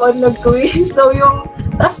ata ako nag-quiz. So yung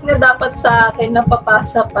task na dapat sa akin,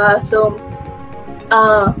 napapasa pa. So,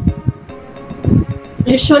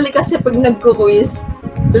 usually kasi pag nag-quiz,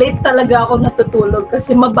 late talaga ako natutulog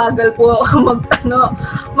kasi mabagal po ako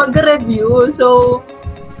mag-review. So,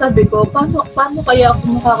 sabi ko, paano kaya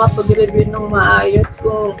ako makakapag-review ng maayos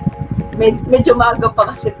kung medyo maaga pa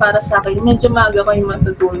kasi para sa akin, medyo maaga ko yung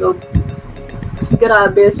matutulog.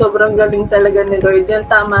 Grabe, sobrang galing talaga ni Lord. Yan,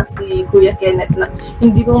 tama si Kuya Keneth na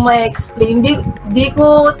hindi mo ma-explain. Di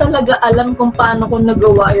ko talaga alam kung paano ko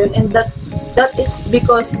nagawa yun. And that is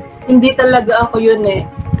because hindi talaga ako yun eh.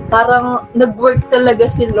 Parang nag-work talaga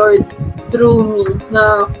si Lord through me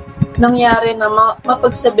na nangyari na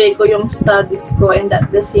mapagsabay ko yung studies ko and at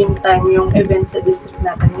the same time yung event sa district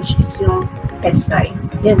natin, which is yung SI.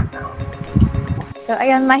 Yan. So,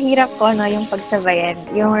 ayan, mahirap po, no, yung pagsabayan,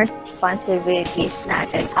 yung responsibilities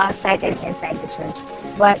natin outside and inside the church.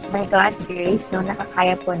 But by God's grace, no,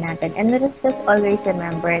 nakakaya po natin. And let us just always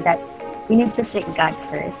remember that we need to seek God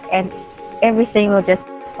first and everything will just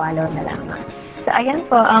follow na lamang. So, ayan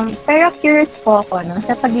po, pero curious po ako, no,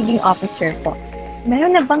 sa pagiging officer po.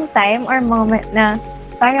 Meron na bang time or moment na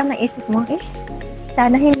parang naisip mo,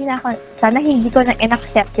 sana hindi ko na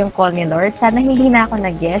in-accept yung call ni Lord, sana hindi na ako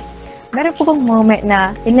nag-yes. Meron po bang moment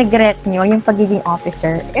na in-regret nyo yung pagiging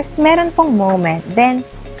officer? If meron pong moment, then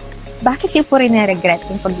bakit nyo po rin-regret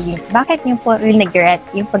yung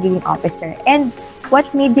pagiging officer? And what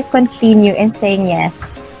made you continue in saying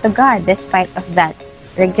yes to God despite of that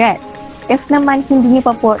regret? If naman hindi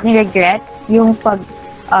nyo pa po ni-regret yung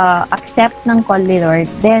accept ng call ni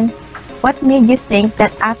Lord, then what made you think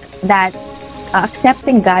that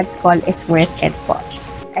accepting God's call is worth it po?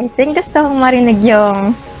 I think gusto kong marinig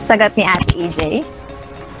yung sagot ni Ate EJ.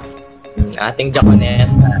 Ating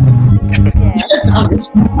Jaconesa. Yes.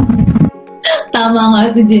 Tama nga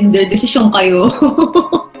si Ginger, desisyon kayo.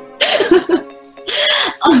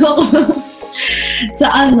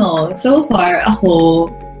 So far, ako,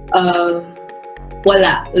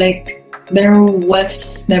 wala. Like, there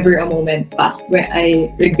was never a moment pa where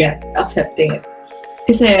I regret accepting it.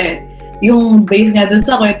 Kasi, yung base nga doon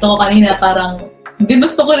sa kwento ko kanina, parang,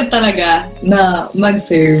 ginusto ko rin talaga na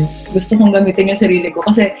mag-serve. Gusto kong gamitin yung sarili ko.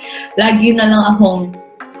 Kasi, lagi na lang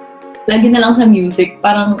sa music,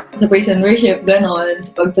 parang sa praise and worship, ganon,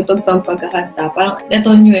 sa pagtutugtog, pagkakanta, parang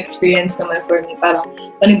ito new experience naman for me, parang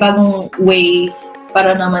panibagong way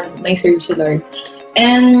para naman may serve si Lord.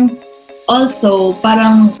 And also,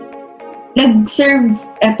 parang nag-serve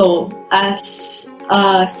ito as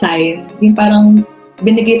a sign, yung parang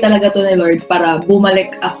binigay talaga to ni Lord para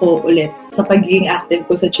bumalik ako ulit sa pagiging active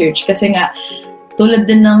ko sa church. Kasi nga, tulad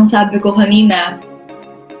din ng sabi ko kanina,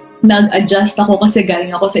 nag-adjust ako kasi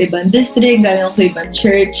galing ako sa ibang district, galing ako sa ibang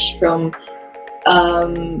church from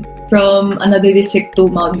another district to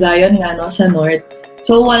Mount Zion nga, no, sa north.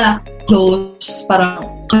 So, wala close, parang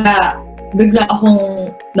kaya bigla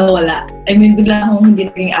akong nawala. Bigla akong hindi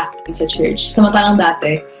naging active sa church. Samantalang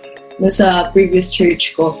dati, sa previous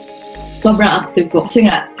church ko, sobrang active ko. Kasi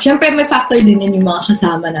nga, syempre may factor din yun yung mga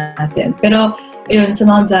kasama natin. Pero, ayun, sa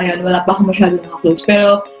Mount Zion, wala pa ako masyado naka-close.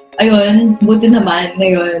 Pero, ayun, buti naman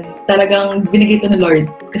ngayon, talagang binigay ito ni Lord.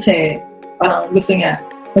 Kasi, parang gusto niya,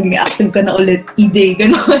 maging active ka na ulit, EJ,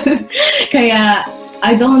 gano'n. Kaya,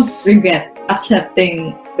 I don't regret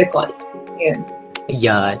accepting the call. Yun.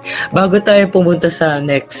 Yan. Bago tayo pumunta sa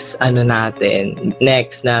next na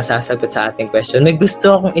sasagot sa ating question, may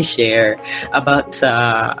gusto akong i-share about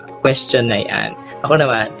sa question na yan. Ako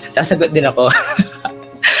naman, sasagot din ako.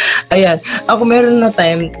 Ayan, ako meron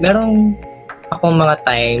akong mga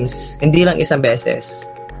times, hindi lang isang beses,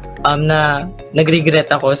 na nag-regret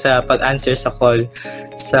ako sa pag-answer sa call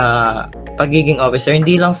sa pagiging officer,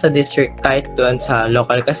 hindi lang sa district, kahit doon sa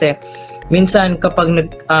local. Kasi minsan kapag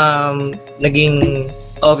naging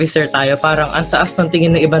officer tayo, parang ang taas ng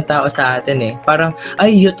tingin ng ibang tao sa atin eh. Parang,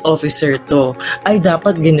 ay, youth officer to. Ay,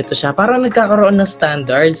 dapat ganito siya. Parang nagkakaroon ng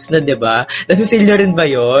standards na, di ba? Nafe-feel nyo rin ba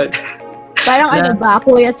yun? Parang ano ba,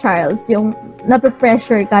 Kuya Charles, yung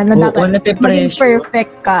nape-pressure ka na dapat maging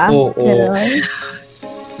perfect ka. Oo.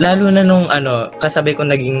 Lalo na nung kasabay ko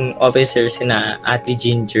naging officer sina Ate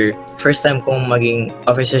Ginger. First time kong maging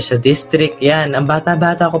officer sa district. Yan, ang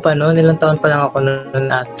bata-bata ko pa noon. Ilang taon pa lang ako noon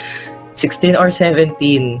at 16 or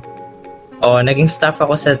 17. Naging staff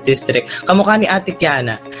ako sa district. Kamukha ni Ate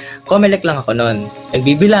Kiana. Comelec lang ako noon.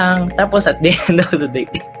 Nagbibilang. Tapos at the end of the day,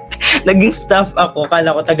 naging staff ako.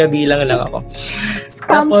 Kala ko taga-bilang lang ako.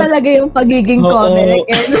 Scam talaga yung pagiging Comelec.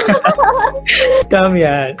 Scam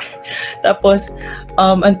yan. Tapos,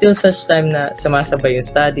 until such time na sumasabay yung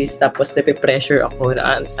studies, tapos nape-pressure ako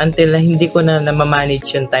until na hindi ko na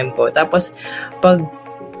ma-manage yung time ko. Tapos, pag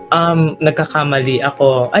nagkakamali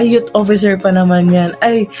ako, ay, youth officer pa naman yan.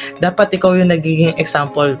 Ay, dapat ikaw yung nagiging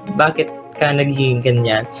example. Bakit ka nagiging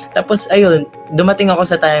ganyan? Tapos, ayun, dumating ako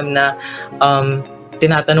sa time na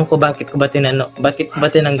tinatanong ko bakit ba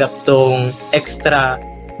tinanggap tong extra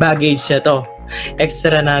baggage na to.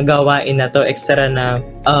 Extra na gawain na to, extra na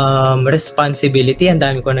responsibility, ang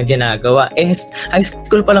dami ko na ginagawa. High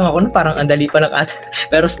school pa lang ako, parang ang dali pa lang ata,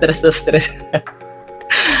 pero stress na stress.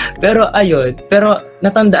 Pero ayun, pero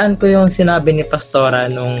natandaan ko yung sinabi ni Pastora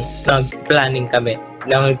nung nag-planning kami.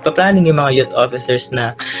 Nagpa-planning yung mga youth officers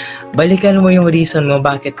na balikan mo yung reason mo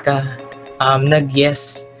bakit ka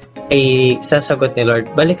nag-yes ay sasagot ni Lord.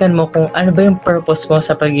 Balikan mo kung ano ba yung purpose mo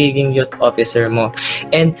sa pagiging youth officer mo.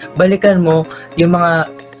 And balikan mo yung mga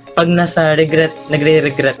pag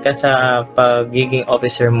nagre-regret ka sa pagiging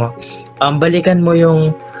officer mo. Balikan mo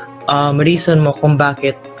yung reason mo kung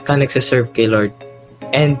bakit ka nagsiserve kay Lord.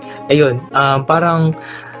 And ayun, parang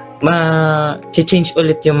ma-change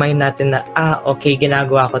ulit yung mind natin na okay,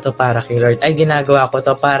 ginagawa ko to para kay Lord. Ay, ginagawa ko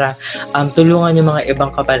to para tulungan yung mga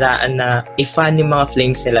ibang kabataan na i-fan yung mga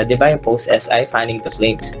flames nila. Diba yung post-SI, fanning the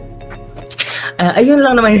flames? Ayun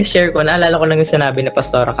lang naman yung share ko. Naalala ko lang yung sinabi ni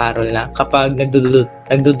Pastora Carol na kapag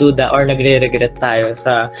nagdududa or nagre-regret tayo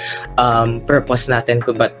sa purpose natin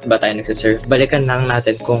kung ba't ba tayo nagsiserve, balikan lang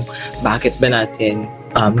natin kung bakit ba natin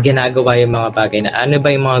ginagawa yung mga bagay na ano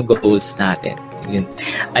ba yung mga goals natin. Yun.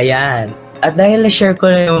 Ayan. At dahil na-share ko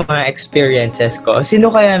na yung mga experiences ko, sino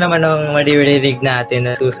kaya naman ang maririnig natin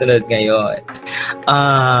na susunod ngayon?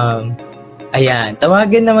 Ayan.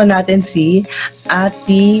 Tawagin naman natin si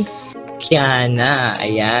Ate Kiana.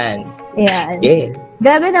 Ayan. Yan. Yeah.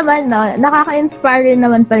 Grabe naman, no? Nakaka-inspire rin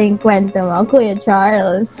naman pala yung kwento mo, Kuya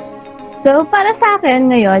Charles. So, para sa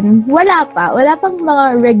akin ngayon, wala pang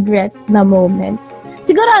mga regret na moments.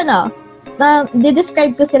 Siguro,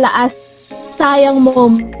 di-describe ko sila as sayang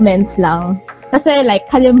moments lang. Kasi like,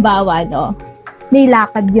 halimbawa,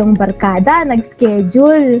 nilakad yung barkada,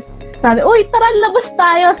 nag-schedule. Sabi, uy, tara, labas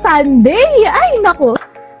tayo, Sunday! Ay, naku,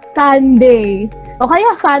 Sunday. O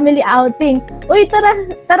kaya, family outing. Uy, tara,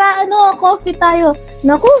 coffee tayo.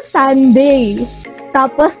 Naku, Sunday.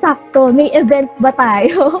 Tapos, sakto, may event ba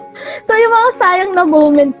tayo? So, yung mga sayang na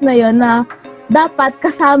moments na yun na dapat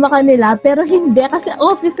kasama ka nila, pero hindi, kasi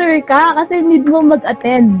officer ka, kasi need mo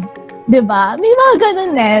mag-attend. Diba? May mga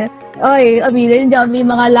ganun Oy, aminin niyo, may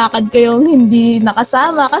mga lakad kayong hindi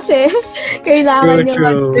nakasama kasi kailangan nyo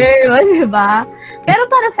mag-serve, diba? Pero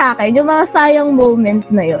para sa akin, yung mga sayang moments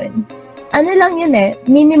na yun, ano lang yun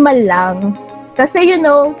minimal lang. Kasi you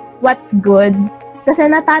know what's good. Kasi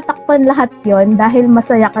natatakpan lahat yon dahil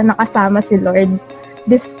masaya ka nakasama si Lord.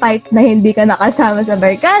 Despite na hindi ka nakasama sa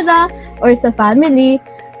barkada or sa family,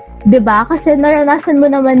 diba? Kasi naranasan mo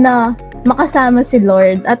naman na makasama si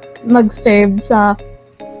Lord at mag-serve sa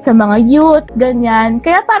mga youth, ganyan.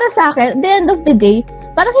 Kaya para sa akin, at the end of the day,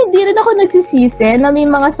 parang hindi rin ako nagsisisi na may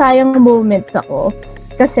mga sayang moments ako.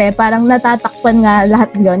 Kasi parang natatakpan nga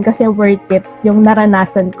lahat yon kasi worth it yung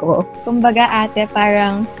naranasan ko. Kumbaga ate,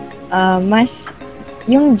 parang mas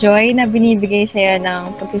yung joy na binibigay sa'yo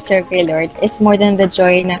ng pag-serve kay Lord is more than the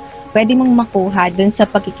joy na pwede mong makuha dun sa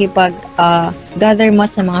pakikipag-gather mo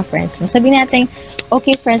sa mga friends mo. Sabihin natin,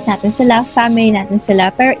 okay, friends natin sila, family natin sila,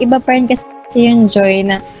 pero iba pa rin kasi yung joy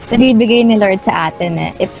na nabibigay ni Lord sa atin.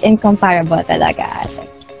 It's incomparable talaga, ate.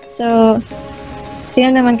 So,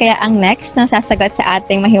 sino naman kaya ang next na sasagot sa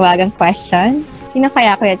ating mahiwagang question? Sino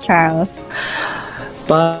kaya, Kuya Charles?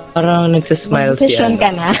 Parang nagsasmile siya. Decision ka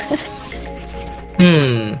na.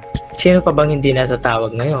 Sino pa bang hindi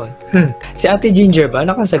natatawag ngayon? Si Ate Ginger ba?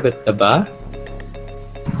 Nakasagot na ba?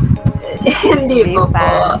 Hindi po.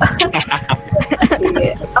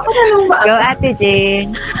 Sige. Ako na lang ba? Go, Ate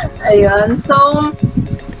Jane. Ayun. So,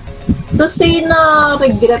 to say na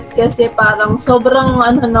regret kasi parang sobrang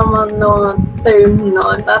naman term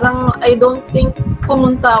noon. Parang I don't think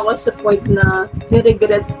pumunta ako sa point na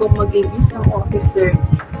niregret ko maging isang officer.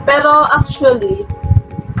 Pero actually,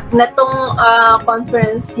 natong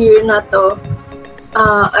conference year na to,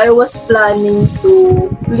 I was planning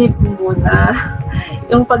to leave muna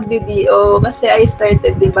yung pagdi-DO kasi I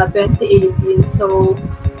started, diba, 2018. So,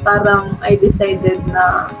 parang I decided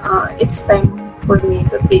na it's time for me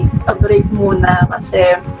to take a break muna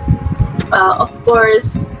kasi of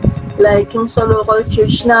course, like yung sa local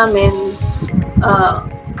church namin,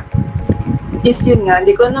 is yun nga,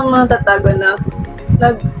 hindi ko naman tatago na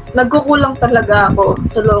nagkukulang talaga ako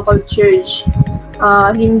sa local church.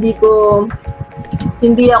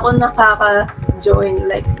 Hindi ako nakaka-join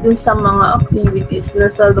like dun sa mga activities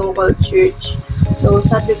na sa local church. So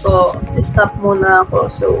sabi ko, stop muna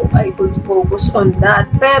ako so I could focus on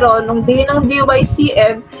that. Pero nung day ng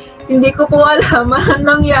DYCM, hindi ko po alam anong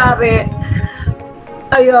nangyari.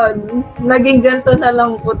 Ayun, naging ganito na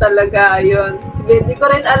lang po talaga. Ayun. Sige, hindi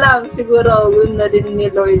ko rin alam. Siguro, yun na din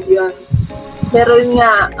ni Lord yun. Pero yun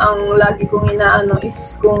nga, ang lagi kong inaano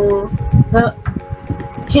is kung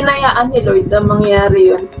hinayaan ni Lord na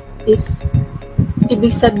mangyari yun is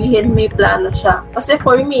ibig sabihin may plano siya. Kasi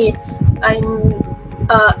for me,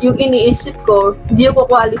 yung iniisip ko, hindi ako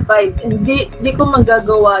qualified. Hindi ko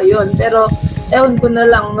magagawa yun. Pero, ewan ko na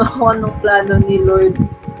lang kung anong plano ni Lord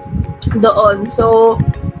doon. So,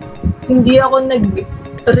 hindi ako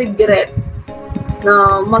nag-regret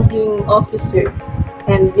na maging officer.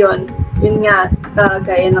 And yun nga,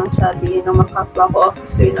 kagaya ng sabi ng mga kapwa ko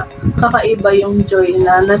officer na kakaiba yung joy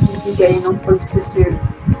na nabibigay ng pagsiserve.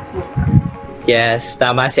 Yes,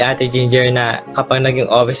 tama si Ate Ginger na kapag naging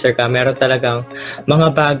officer ka, meron talagang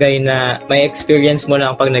mga bagay na may experience mo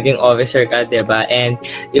lang pag naging officer ka, diba? And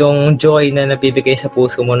yung joy na nabibigay sa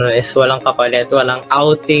puso mo nun is walang kapalit, walang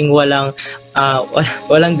outing, walang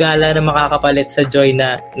gala na makakapalit sa joy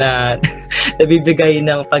na nabibigay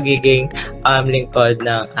ng pagiging lingkod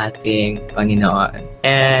ng ating Panginoon.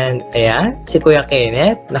 And ayan, si Kuya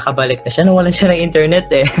Keneth, nakabalik na siya, nawalan siya ng internet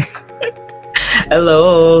eh.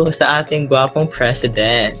 Hello sa ating gwapong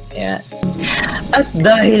president. Ayan. At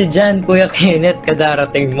dahil dyan, Kuya Keneth,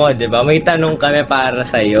 kadarating mo, di ba? May tanong kami para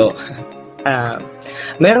sa'yo.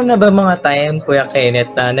 Meron na ba mga time, Kuya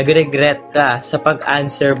Keneth, na nag-regret ka sa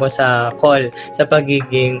pag-answer mo sa call sa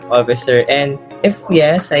pagiging officer? And if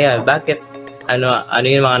yes, ayan, bakit? Ano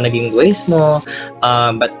yung mga naging ways mo?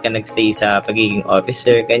 Ba't ka nagstay sa pagiging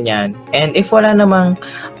officer? Ganyan. And if wala namang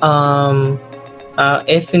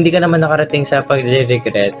if hindi ka naman nakarating sa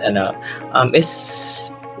pag-regret,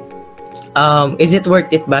 is it worth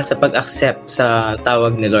it ba sa pag-accept sa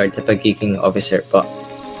tawag ni Lord sa pagiging officer po?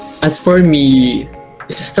 As for me,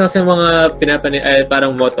 isa sa mga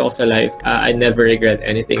parang motto ko sa life, I never regret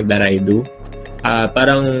anything that I do.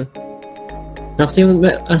 Parang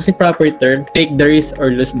kasi proper term, take the risk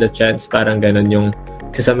or lose the chance, parang ganun yung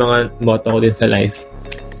isa sa mga motto ko din sa life.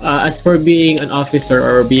 As for being an officer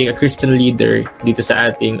or being a Christian leader dito sa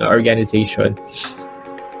ating organization,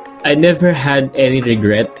 I never had any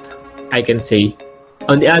regret, I can say.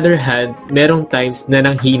 On the other hand, merong times na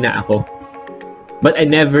nanghina ako. But I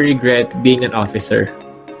never regret being an officer.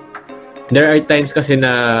 There are times kasi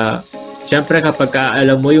na, syempre kapag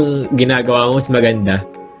alam mo yung ginagawa mo mas maganda,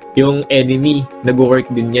 yung enemy, nag-work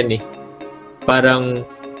din yan eh. Parang,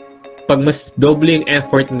 pag mas doble yung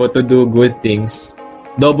effort mo to do good things,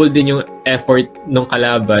 double din yung effort ng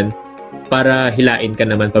kalaban para hilain ka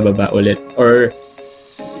naman pababa ulit or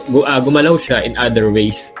gumalaw siya in other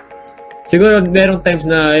ways. Siguro merong times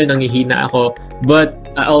na nanghihina ako, but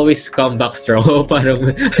I always come back strong.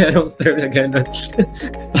 Parang merong term na gano'n.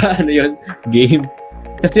 Paano yun? Game.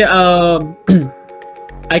 Kasi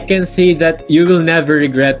I can say that you will never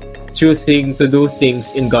regret choosing to do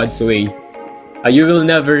things in God's way. You will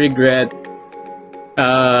never regret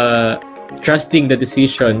trusting the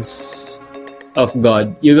decisions of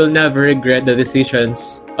God. You will never regret the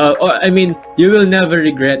decisions you will never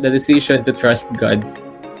regret the decision to trust God.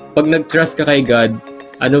 Pag nag-trust ka kay God,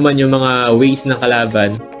 ano man yung mga ways ng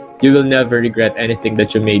kalaban, you will never regret anything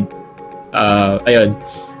that you made. Ayun.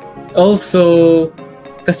 Also,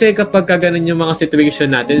 kasi kapag ganun yung mga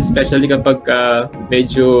situation natin, especially kapag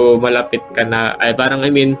medyo malapit ka na,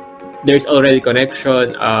 there's already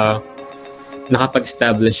connection,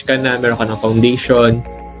 nakapag-establish ka na, meron ka ng foundation,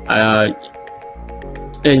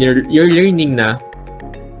 and you're learning na,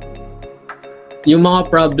 yung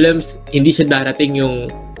mga problems, hindi siya darating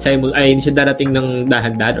hindi siya darating ng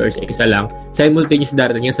dahan-dahan or isa lang. Simultaneous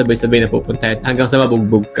darating yan, sabay-sabay na pupuntahan hanggang sa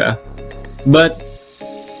mabugbog ka. But,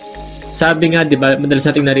 sabi nga, di ba, madalas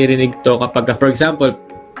nating naririnig to kapag, for example,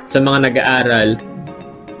 sa mga nag-aaral,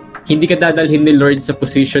 hindi ka dadalhin ni Lord sa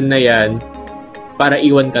position na yan para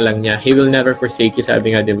iwan ka lang niya. He will never forsake you,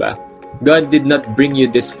 sabi nga, di ba? God did not bring you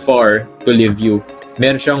this far to leave you.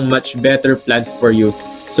 Meron siyang much better plans for you.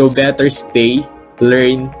 So better stay,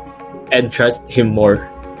 learn, and trust Him more.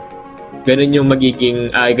 Ganun yung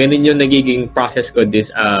nagiging process ko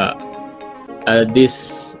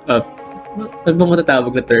ano bang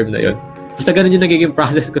matatawag na term na yun? Basta ganun yung nagiging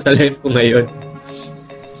process ko sa life ko ngayon.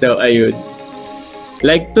 So, ayun.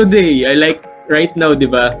 Like today, right now, di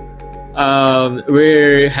ba?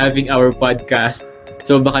 We're having our podcast.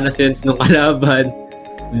 So baka na-sense nung kalaban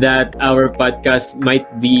that our podcast might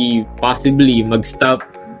be possibly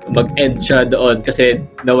mag-end siya doon kasi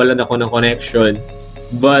nawalan ako ng connection.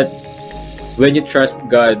 But when you trust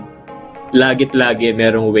God, lagi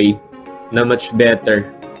merong way na much better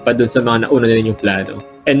pa dun sa mga nauna na yung plano.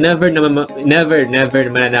 And never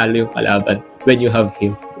mananalo yung kalaban when you have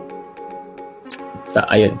Him. So,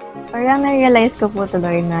 ayun. Parang na-realize ko po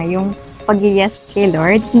tuloy na yung pag-yes kay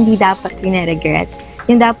Lord, hindi dapat regret.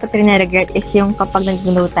 Yung dapat regret is yung kapag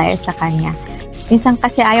nag-no tayo sa Kanya. minsan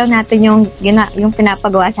kasi ayaw natin yung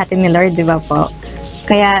pinapagawa sa atin ni Lord, di ba po?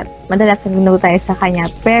 Kaya madalas nagnuno tayo sa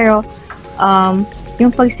Kanya. Pero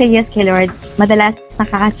yung pag-say yes kay Lord,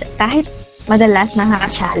 kahit madalas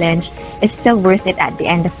nakaka-challenge, it's still worth it at the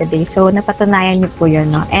end of the day. So, napatunayan niyo po yun,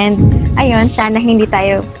 no? And, ayun, sana hindi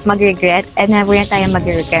tayo mag-regret and never na tayo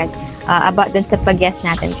mag-regret about dun sa pag-yes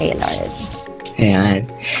natin kay Lord. Ayan.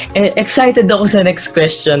 Excited ako sa next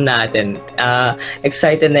question natin.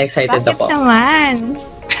 Excited ako. Bakit naman?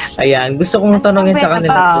 Ayan. Gusto kong tanongin sa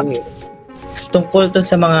kanila tungkol to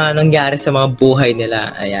sa mga nangyari sa mga buhay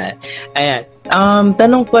nila. Ayan.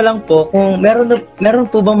 Tanong ko lang po kung meron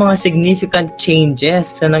po bang mga significant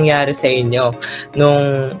changes na nangyari sa inyo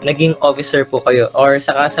nung naging officer po kayo or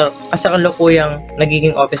sa kasalukuyang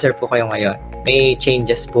nagiging officer po kayo ngayon? May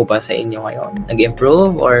changes po ba sa inyo ngayon?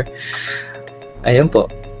 Nag-improve or ayun po.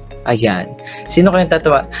 Ayan. Sino kayong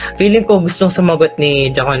tatawa? Feeling ko gustong sumagot ni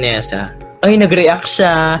Jaconesa. Ay, nag-react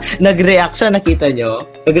siya, nakita nyo?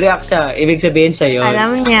 Nag-react siya, ibig sabihin siya yun.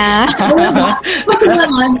 Alam niya. Kasi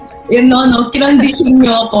naman, kinondition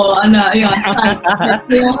nyo ako, start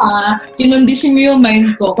nyo ha, kinondition mo yung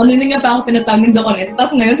mind ko. Kanina nga pa ako tinatawag ng Jaconesa,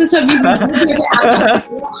 tapos ngayon sasabihin mo, nag-react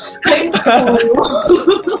ako.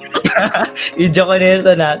 Yung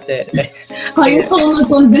Jaconesa natin. Kayo itong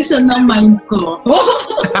nag-condition ng mind ko.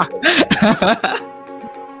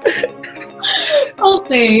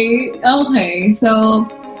 Okay. So,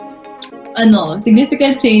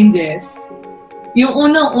 significant changes. Yung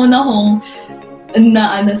unang-una kong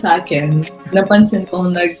sa akin, napansin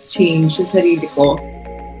kong nag-change sa sarili ko,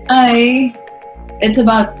 it's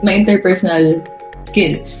about my interpersonal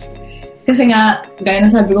skills. Kasi nga, gaya na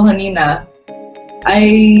sabi ko kanina,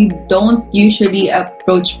 I don't usually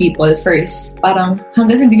approach people first. Parang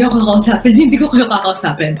hanggang hindi ko kayo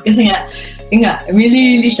kakausapin. Kasi nga, I'm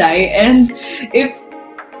really, really shy. And if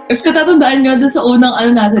natatandaan nyo dun sa unang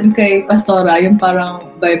natin kay Pastora, yung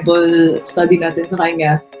parang Bible study natin sa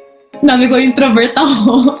kanya, sinabi ko, introvert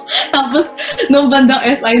ako. Tapos, nung bandang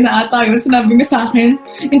SI na ata yun, sinabi niya sa akin,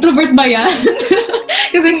 introvert ba yan?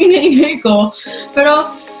 Kasi iniingay ko. Pero,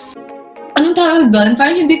 anong tawag doon?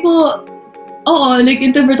 Parang hindi ko,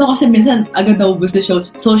 introvert ako kasi minsan agad naubos yung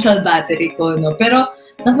social battery ko, no? Pero,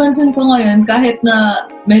 napansin ko ngayon, kahit na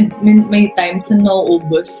may times na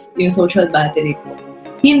nauubos yung social battery ko,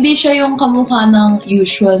 hindi siya yung kamukha ng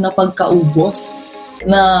usual na pagkaubos.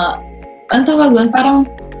 Na, ang tawag doon, parang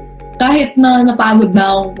kahit na napagod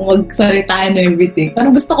na akong magsalita and everything,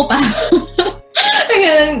 parang gusto ko pa.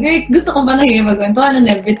 Gusto ko pa nakikipagkwentuhan and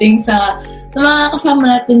everything sa mga kasama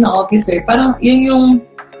natin na officer. Parang yun yung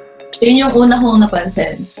una kong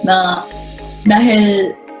napansin na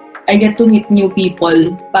dahil I get to meet new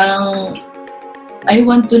people, parang I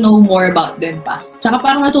want to know more about them pa. Tsaka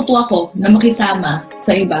parang natutuwa ko na makisama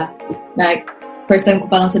sa iba. Like, first time ko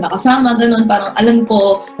parang sila kasama, ganun, parang alam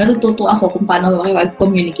ko, natututo ako kung paano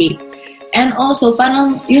makipag-communicate. And also,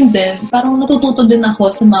 parang yun din, parang natututo din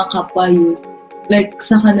ako sa mga kapwa youth, like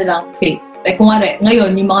sa kanilang faith. Like, kunwari,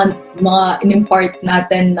 ngayon, yung mga in-impart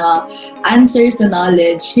natin na answers na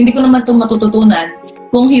knowledge, hindi ko naman ito matututunan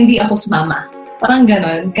kung hindi ako sumama. Parang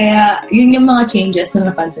ganon. Kaya, yun yung mga changes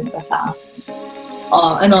na napansin ko sa akin.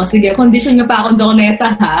 Sige, condition nyo pa akong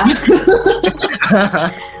Jaconesa, ha?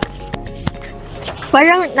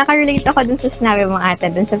 Parang nakarelate ako dun sa sinabi mo ata,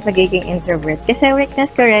 dun sa pagiging introvert. Kasi weakness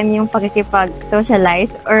ko rin yung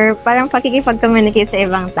pakikipag-socialize or parang pakikipag-communicate sa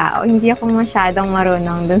ibang tao. Hindi ako masyadong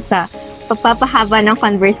marunong dun sa pagpapahaba ng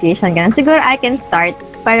conversation, ganun. Siguro I can start,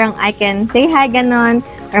 parang I can say hi, ganun,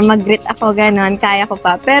 or mag-greet ako, ganun, kaya ko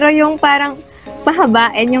pa. Pero yung parang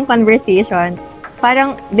pahabain yung conversation,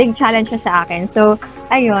 parang big challenge siya sa akin. So,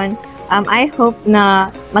 ayun, I hope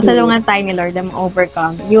na matulungan tayo ni Lord na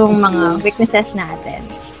ma-overcome yung mga weaknesses natin.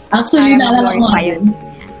 Actually, naalala ko ngayon.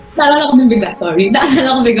 Naalala ko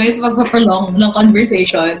bigla yung pagpaprolong ng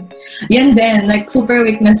conversation. Yan din, like, super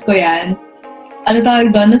weakness ko yan. Ano tawag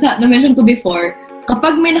doon? Na-mention ko before,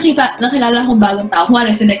 kapag may nakilala akong bagong tao,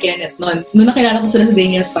 kumari sina Kenneth noon, nung nakilala ko sila sa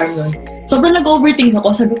Daniel's Farm noon, sobrang nag-overthink ako.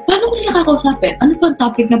 Sabi ko, paano ko sila kakausapin? Ano pa ang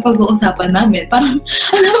topic na pag-uusapan namin? Parang,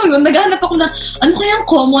 naghahanap ako na, ano kayang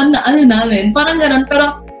common na namin? Parang gano'n,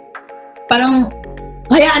 pero, parang,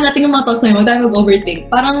 hayaan natin yung mga thoughts na yun, tayo mag-overthink.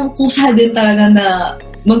 Parang, kusa din talaga na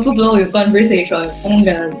mag-flow yung conversation. Parang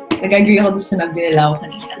gano'n. Nag-agree ako doon sa sinabi nila ako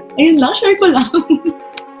kanina. Ayun lang, share ko lang.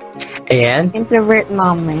 Ayan. Introvert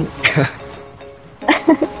moment.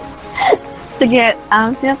 Sige,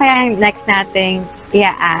 sino kaya yung next nating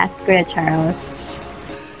i-ask, Kuya Charles?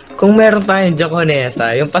 Kung meron tayong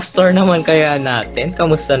Jaconesa, yung pastor naman kaya natin,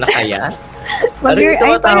 kamusta na kaya? Parang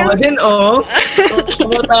tumatawa din, oh.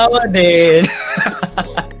 Tumatawa din.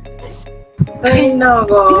 Ay,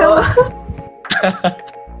 nako.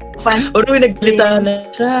 Uy, nagsalita na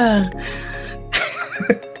siya.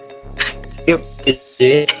 Skip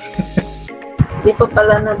it. Di pa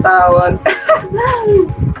pala natawag.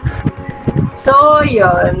 So,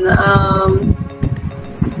 yun.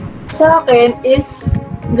 Sa akin is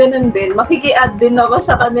ganun din. Makiki-add din ako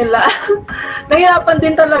sa kanila. Nahirapan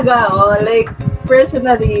din talaga ako. Like,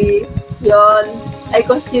 personally, yun, I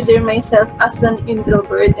consider myself as an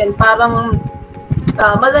introvert and parang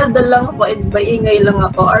madaldal lang ako and maingay lang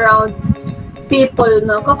ako around people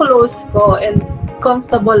na kaklose ko and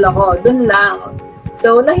comfortable ako. Dun lang.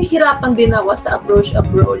 So, nahihirapan din ako sa approach.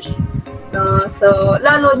 So,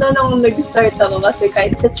 lalo na nung nag-start ako kasi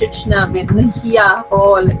kahit sa church namin, nahihiya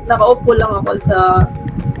ako. Like, nakaupo lang ako sa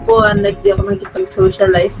puwan, like, di ako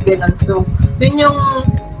nagkipag-socialize, ganun. So, yun yung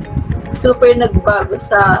super nagbago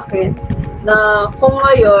sa akin na kung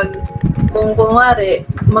ngayon, kung kunwari,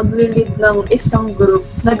 magli-lead ng isang group,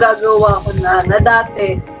 nagagawa ko na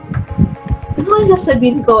dati, ano ang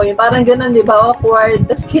sasabihin ko? Yung parang ganun, di ba? Awkward.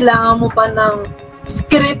 Tapos kailangan mo pa ng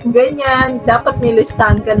script, ganyan. Dapat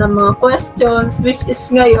nilistahan ka ng mga questions, which is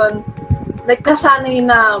ngayon, like, nasanay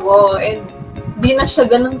na ako and di na siya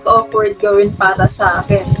ganun ka-awkward gawin para sa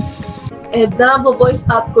akin. And na-voice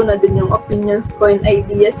out ko na din yung opinions ko and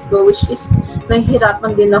ideas ko, which is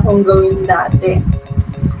nahihirapan din akong gawin dati.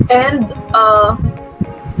 And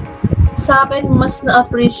sa akin, mas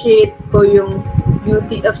na-appreciate ko yung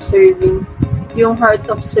beauty of serving, yung heart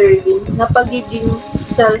of serving, na pagiging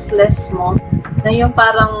selfless mo, na yung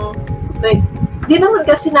parang, like, di naman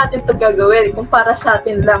kasi natin ito gagawin kung para sa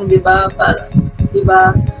atin lang, di ba? Di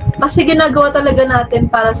ba? Kasi ginagawa talaga natin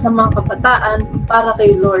para sa mga kabataan, para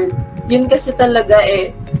kay Lord. Yun kasi talaga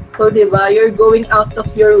so, di ba? You're going out of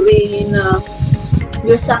your way na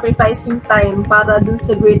you're sacrificing time para dun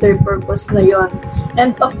sa greater purpose na yon.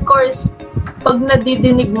 And of course, pag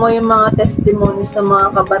nadidinig mo yung mga testimonies sa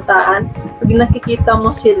mga kabataan, pag nakikita mo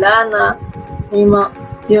sila na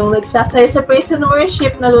yung nagsasaya sa praise and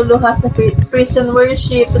worship, naluluha sa praise and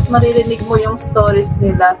worship, tapos maririnig mo yung stories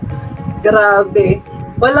nila. Grabe.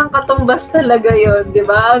 Walang katumbas talaga yon, di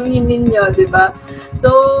ba? Aminin nyo, di ba?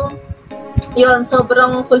 So, yun,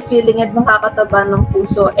 sobrang fulfilling at nakakataba ng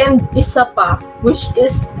puso. And isa pa, which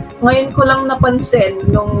is, ngayon ko lang napansin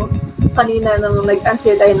nung kanina nung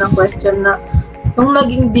nag-answer tayo ng question na nung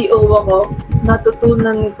naging DO ako,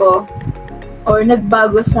 natutunan ko or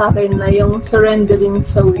nagbago sa akin na yung surrendering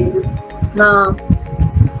sa will na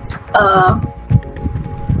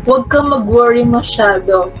huwag kang mag-worry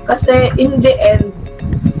masyado kasi in the end,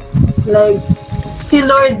 like, si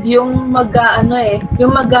Lord yung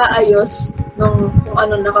yung mag-aayos nung kung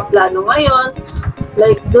ano nakaplano ngayon.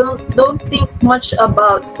 Like, don't think much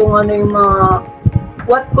about kung ano yung mga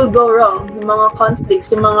what could go wrong, yung mga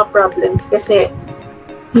conflicts, yung mga problems, kasi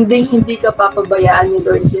hindi ka papabayaan ni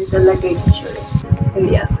Lord, yun talaga yung sure.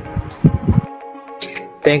 Yeah.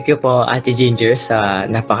 Thank you po, Ate Ginger, sa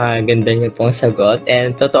napakaganda niyo pong sagot.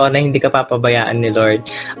 And totoo na hindi ka papabayaan ni Lord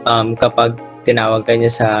kapag tinawag ka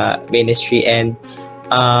niya sa ministry. And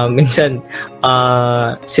minsan,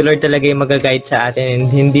 si Lord talaga yung mag-guide sa atin.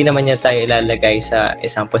 And hindi naman niya tayo ilalagay sa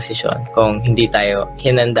isang posisyon kung hindi tayo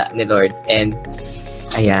hinanda ni Lord. And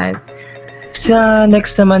ayan. Sa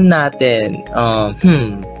next naman natin,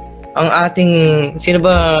 ang ating, sino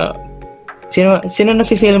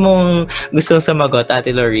nafe-feel mong gusto sumagot,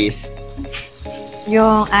 Ate Loris?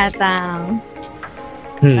 Yung atang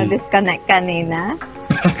na-disconnect kanina.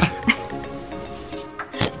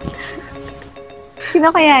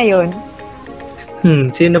 Sino kaya yun?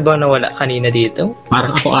 Sino ba nawala kanina dito?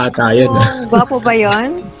 Parang ako ata yun. Gwapo ba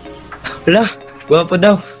yun? Wala, gwapo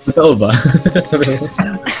daw. Totoo ba?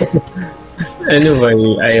 Anyway,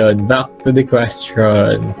 ayun, back to the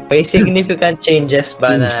question. May significant changes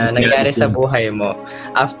ba na nangyari sa buhay mo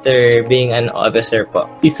after being an officer po?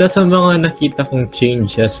 Isa sa mga nakita kong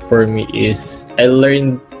changes for me is I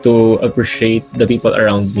learned to appreciate the people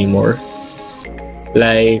around me more.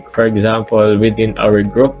 Like, for example, within our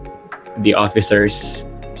group, the officers,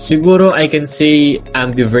 siguro I can say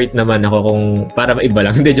ambivert naman ako kung para maiba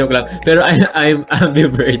lang. Hindi, joke lang. Pero I'm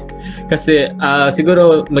ambivert. Kasi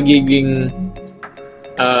siguro magiging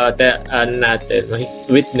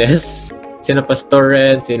witness sina Pastor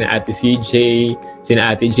Ren, sina Ate CJ,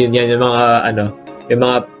 sina Ate Jean, yan yung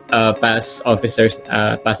mga past officers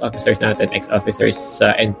natin, ex-officers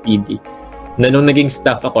sa NPD. Na nung naging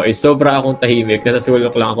staff ako, sobra akong tahimik, nasa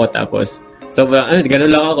sulok lang ako, tapos sobrang,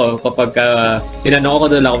 ganun lang ako kapag tinanong ako,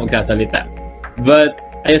 doon lang ako magsasalita. But,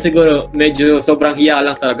 ayun siguro, medyo sobrang hiya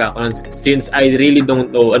lang talaga ako since I really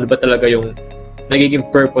don't know ano ba talaga yung nagiging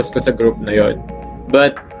purpose ko sa group na yon.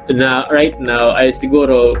 But right now, I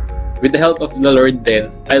siguro, with the help of the Lord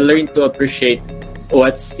then, I learned to appreciate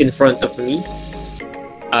what's in front of me.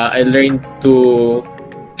 I learned to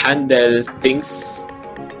handle things.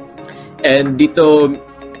 And dito,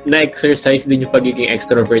 na-exercise din yung pagiging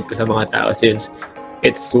extrovert ko sa mga tao since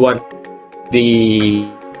it's one of the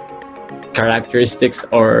characteristics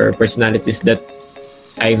or personalities that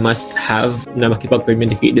I must have na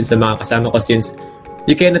makipag-communicate din sa mga kasama ko since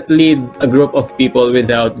you cannot lead a group of people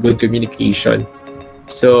without good communication.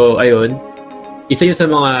 So, ayun. Isa yun sa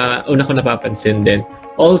mga una ko napapansin din.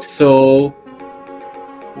 Also,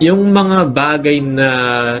 yung mga bagay na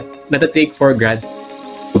nata-take for granted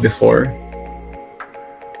before,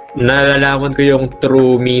 nalalaman ko yung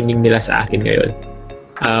true meaning nila sa akin ngayon.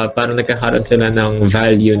 Parang nagkakaroon sila ng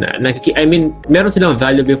value na, meron silang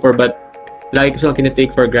value before but lagi ko silang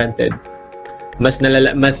tinitake for granted. Mas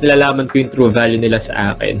nalalaman ko yung true value nila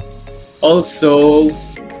sa akin. Also,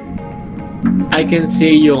 I can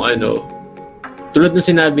say yung tulad nung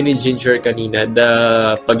sinabi ni Ginger kanina, the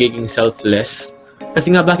pagiging selfless.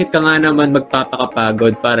 Kasi nga, bakit ka nga naman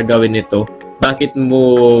magpapakapagod para gawin ito? Bakit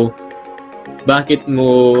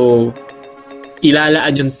mo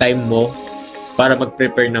ilalaan yung time mo para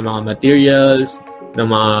mag-prepare ng mga materials, ng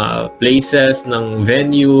mga places, ng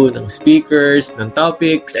venue, ng speakers, ng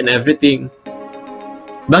topics, and everything?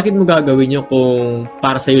 Bakit mo gagawin yun kung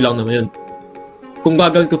para sa'yo lang naman yun? Kung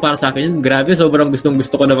gagawin ko para sa akin yun, grabe, sobrang gusto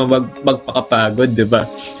ko naman magpakapagod, diba?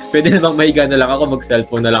 Pwede namang mahiga na lang ako,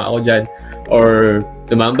 mag-cellphone na lang ako dyan, or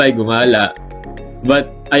tumambay, gumala.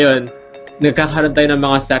 But, ayun, nagkakaroon tayo ng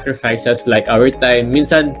mga sacrifices like our time.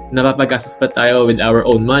 Minsan, napapagastos pa tayo with our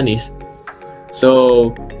own monies.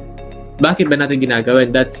 So, bakit ba natin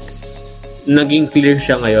ginagawin? That's, naging clear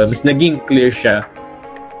siya ngayon. Mas naging clear siya.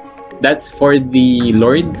 That's for the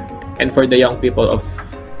Lord and for the young people of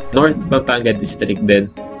North Pampanga District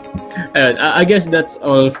din. Ayun, I guess that's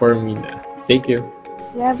all for me na. Thank you.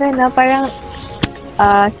 Grabe, no? Parang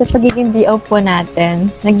sa pagiging DO po natin,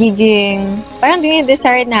 parang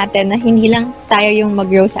dinidesire natin na hindi lang tayo yung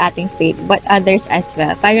mag-grow sa ating faith, but others as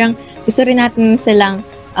well. Parang gusto rin natin silang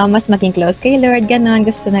mas maging close kay Lord, ganon.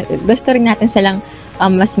 Gusto rin natin silang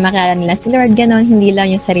mas makilala nila si Lord, ganon. Hindi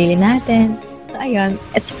lang yung sarili natin. So, ayun.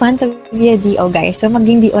 It's fun to be a DO, guys. So,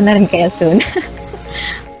 maging DO na rin kayo soon.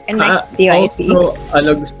 And next, DOIP.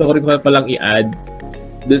 Also, gusto ko rin palang i-add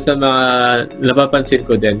dun sa mga napapansin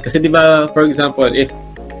ko din. Kasi di ba, for example, if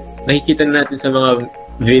nakikita na natin sa mga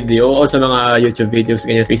video o sa mga YouTube videos,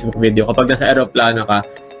 ganyan, Facebook video, kapag nasa aeroplano ka,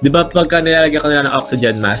 di ba pagka nilalagyan ka na ng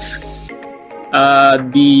oxygen mask,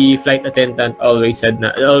 the flight attendant always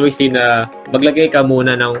say na maglagay ka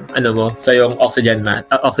muna ng sa yung oxygen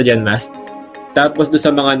mask. Tapos doon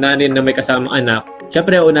sa mga nanay na may kasamang anak,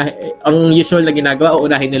 syempre ang usual na ginagawa,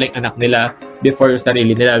 unahin nila yung anak nila before yung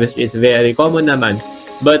sarili nila, which is very common naman.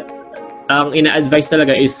 But ang ina-advise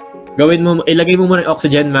talaga is ilagay mo muna yung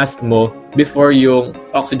oxygen mask mo before yung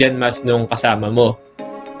oxygen mask nung kasama mo.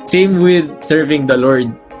 Same with serving the Lord.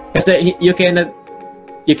 Kasi you cannot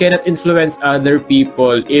influence other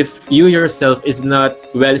people if you yourself is not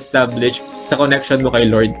well established sa connection mo kay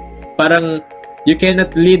Lord. Parang you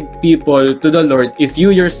cannot lead people to the Lord if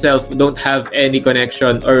you yourself don't have any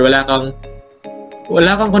connection or wala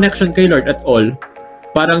kang connection kay Lord at all.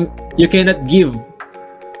 Parang you cannot give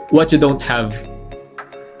what you don't have.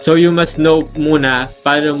 So you must know muna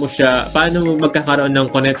paano mo magkakaroon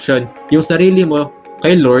ng connection yung sarili mo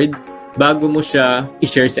kay Lord bago mo siya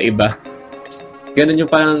i-share sa iba. Ganun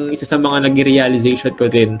yung parang isa sa mga nag-realization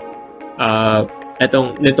ko din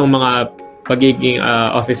nitong mga pagiging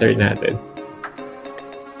officer natin.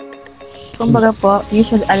 Kumbaga po, you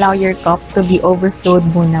should allow your cup to be overflowed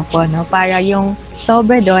muna po, no? Para yung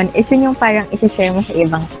sobra doon, yun yung parang isi-share mo sa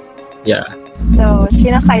ibang. Yeah. So,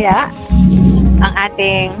 sino kaya ang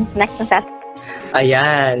ating next na set?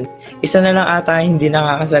 Ayan. Isa na lang ata hindi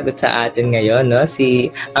nakakasagot sa atin ngayon, no?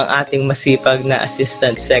 Ang ating masipag na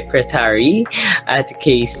Assistant Secretary at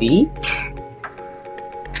Casey.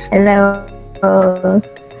 Hello.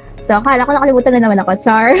 So, akala ko nakalimutan na naman ako,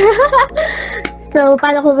 Char. So,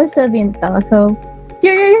 paano ko ba sabihin to? So,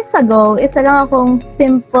 few years ago, isa lang akong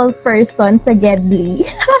simple person sa Gedli.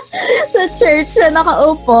 Sa church na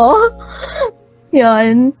nakaupo.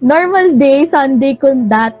 Yun. Normal day, Sunday ko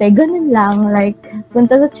dati. Ganun lang. Like,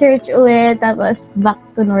 punta sa church ulit, tapos back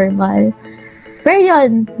to normal. Pero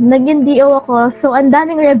yun, naging DO ako. So, ang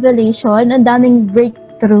daming revelation, ang daming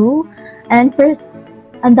breakthrough. And first,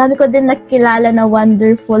 ang dami ko din nakilala na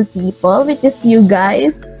wonderful people, which is you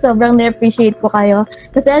guys. sobrang na-appreciate ko kayo.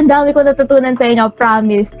 Kasi ang dami ko natutunan sa inyo,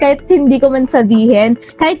 promise. Kahit hindi ko man sabihin,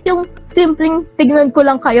 kahit yung simpleng tignan ko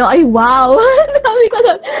lang kayo, ay wow!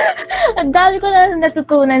 Ang dami ko na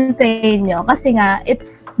natutunan sa inyo. Kasi nga,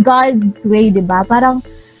 it's God's way, di ba? Parang,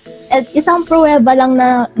 isang pruweba lang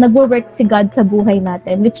na nag-work si God sa buhay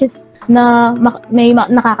natin, which is na may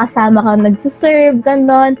nakakasama kang nagsiserve,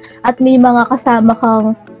 ganon, at may mga kasama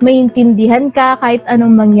kang maintindihan ka kahit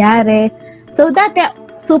anong mangyari. So, dati,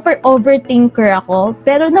 super overthinker ako,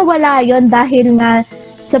 pero nawala yon dahil nga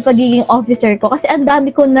sa pagiging officer ko. Kasi ang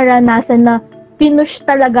dami ko naranasan na pinush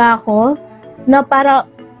talaga ako na para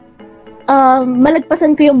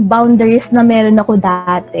malagpasan ko yung boundaries na meron ako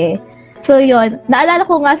dati. So yun, naalala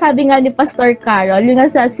ko nga, sabi nga ni Pastor Carol, yung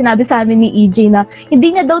nga sinabi sa amin ni EJ na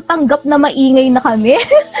hindi niya daw tanggap na maingay na kami.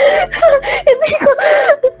 Hindi ko,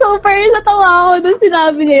 super natawa ako nung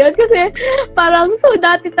sinabi niya yun. Kasi parang, so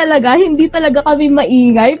dati talaga, hindi talaga kami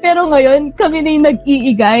maingay, pero ngayon, kami na yung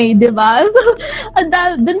nag-iigay, di ba? So,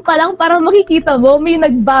 dun pa lang, parang makikita mo, may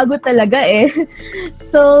nagbago talaga eh.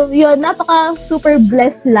 So yun, napaka super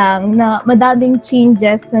blessed lang na madaming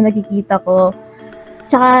changes na nakikita ko.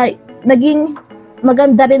 Tsaka, naging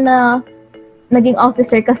maganda rin na naging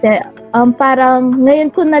officer kasi parang ngayon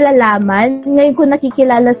ko nalalaman, ngayon ko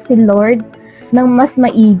nakikilala si Lord ng mas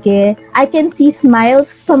maigi. I can see smiles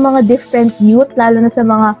sa mga different youth, lalo na sa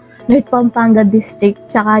mga North Pampanga District,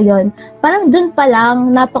 tsaka yun. Parang dun pa lang,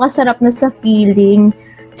 napakasarap na sa feeling,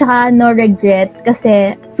 tsaka no regrets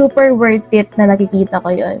kasi super worth it na nakikita ko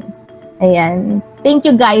yun. Ayan. Thank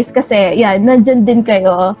you guys kasi yan, nandyan din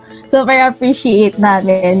kayo. Super appreciate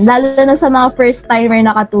namin. Lalo na sa mga first timer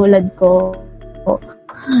na katulad ko.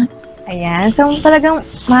 Ayan. So talagang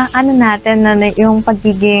maano natin na yung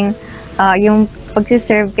pagiging, yung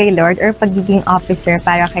pagsiserve kay Lord or pagiging officer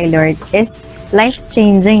para kay Lord is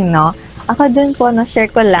life-changing, no? Ako dun po,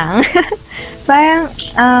 share ko lang. Parang,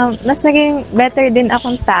 mas naging better din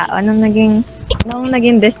akong tao nung naging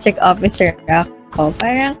district officer ako.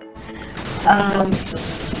 Parang,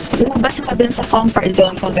 lumabas ako dun sa comfort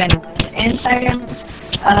zone ko, gano'n. And parang,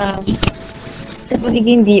 sa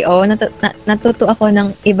pagiging DO, natuto ako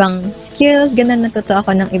ng ibang skills, gano'n, natuto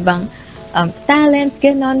ako ng ibang talents,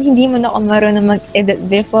 gano'n. Hindi mo na ako marunong mag-edit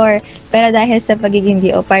before. Pero dahil sa pagiging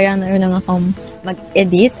DO, parang narunong akong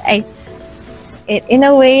mag-edit. In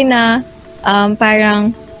a way na, parang,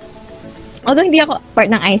 although hindi ako part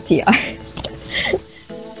ng ICR,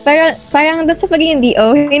 pero parang doon sa pagiging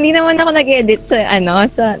DO, hindi naman ako nag-edit sa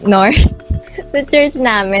North, sa church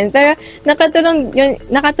namin. Pero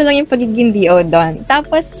nakatulong yung pagiging DO doon.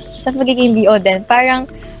 Tapos sa pagiging DO din, parang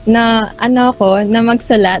na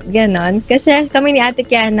magsulat, ganon. Kasi kami ni Ate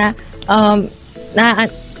Kiana,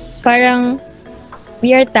 parang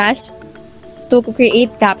we are tasked to create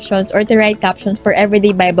captions or to write captions for everyday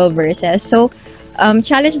Bible verses. So,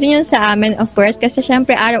 challenge din yun sa amin, of course, kasi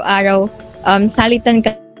syempre araw-araw, salitan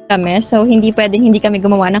kami. So, hindi pwedeng hindi kami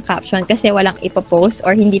gumawa ng caption kasi walang ipopost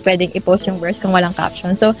or hindi pwedeng ipost yung verse kung walang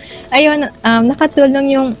caption. So, ayun,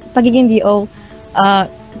 nakatulong yung pagiging DO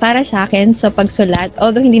para sa akin sa pagsulat.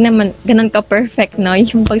 Although, hindi naman ganun ka-perfect, no,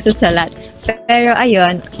 yung pagsusulat. Pero,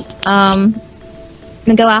 ayun,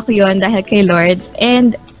 nagawa ko yun dahil kay Lord.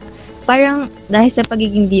 And, parang dahil sa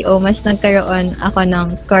pagiging DO, mas nagkaroon ako ng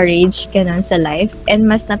courage ganun sa life. And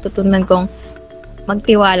mas natutunan kong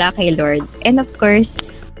magtiwala kay Lord. And of course,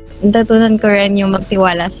 natutunan ko rin yung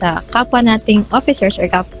magtiwala sa kapwa nating officers or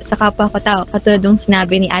sa kapwa ko tao. Katulad ng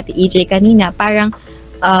sinabi ni Ate EJ kanina, parang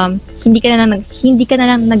hindi ka na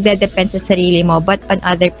lang nagde-depend sa sarili mo but on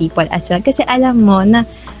other people as well. Kasi alam mo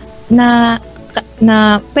na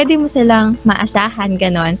pwede mo silang maasahan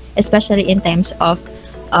ganon, especially in times of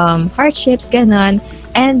hardships ganon.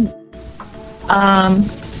 And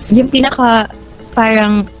yung pinaka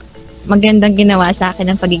parang magandang ginawa sa akin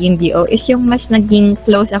ng pagiging DO is yung mas naging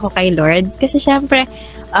close ako kay Lord. Kasi syempre,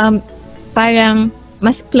 parang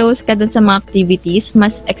mas close ka dun sa mga activities,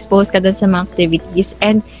 mas exposed ka dun sa mga activities,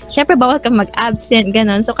 and syempre bawal kang mag-absent,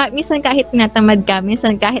 ganon. So, minsan kahit tinatamad ka,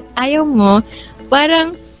 minsan kahit ayaw mo,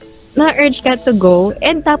 parang na-urge ka to go,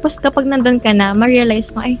 and tapos kapag nandun ka na, ma-realize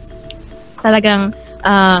mo, ay, talagang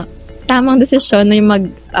tamang desisyon na yung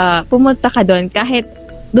pumunta ka dun, kahit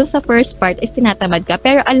doon sa first part is tinatamad ka.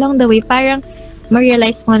 Pero along the way, parang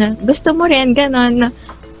ma-realize mo na gusto mo rin, gano'n, na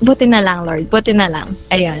buti na lang, Lord. Buti na lang.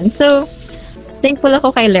 Ayan. So, thankful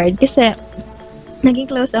ako kay Lord kasi naging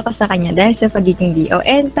close ako sa Kanya dahil sa pagiging DO.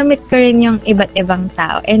 And tamit ko rin yung iba't ibang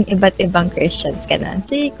tao and iba't ibang Christians, gano'n.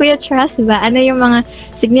 Si Kuya Charles, ba? Ano yung mga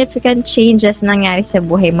significant changes nangyari sa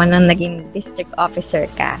buhay mo nung naging district officer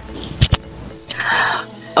ka?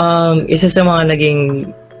 Isa sa mga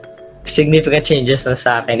naging significant changes na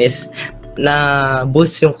sa akin is na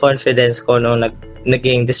boost yung confidence ko nung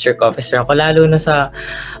naging district officer ako, lalo na sa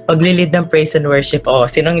paglilid ng praise and worship.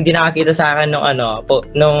 Sinong hindi nakakita sa akin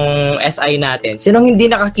nung SI natin? Sinong hindi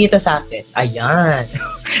nakakita sa akin? Ayan.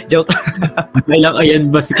 Joke. Kailang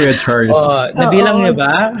ayan ba si Kuya Charles? Nabilang niyo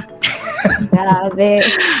ba? Grabe.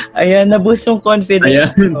 Ayan, na-boost yung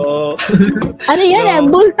confidence. Ayan. Ano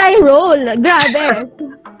yan multi-role. Grabe.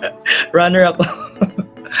 Runner ako.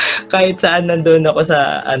 Kahit saan nandun ako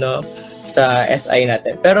sa sa SI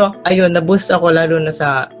natin. Pero ayun, na-boost ako lalo na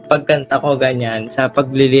sa pagkanta ko ganyan, sa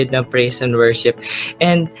paglilid ng praise and worship.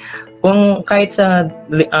 And kung kahit sa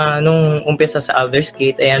nung umpisa sa Elder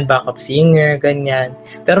Skate, ayan, backup singer, ganyan.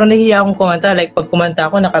 Pero nahihiya akong kumanta. Like, pag kumanta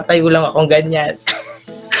ako, nakatayo lang akong ganyan.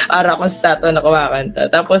 Ara akong statue na kumakanta.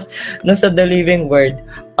 Tapos, nung sa The Living Word,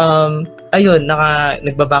 ayun,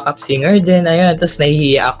 nagba-backup singer din, ayun, tapos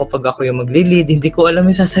nahihiya ako pag ako yung maglilid, hindi ko alam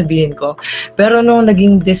yung sasabihin ko. Pero nung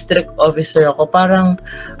naging district officer ako, parang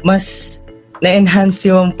mas na-enhance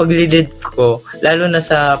yung paglilid ko, lalo na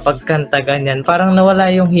sa pagkanta ganyan. Parang nawala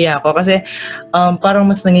yung hiya ko kasi parang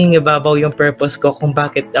mas nangingibabaw yung purpose ko kung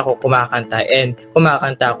bakit ako kumakanta, and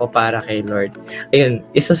kumakanta ako para kay Lord. Ayun,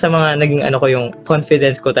 isa sa mga naging ko yung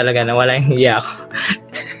confidence ko talaga na wala yung hiya ko.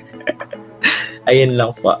 Ayun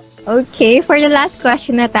lang po. Okay, for the last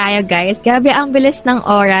question na tayo, guys. Grabe, ang bilis ng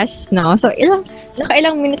oras, no? So,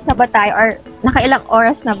 nakailang minutes na ba tayo or nakailang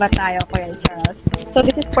oras na ba tayo, Kuya Charles? So,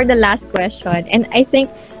 this is for the last question. And I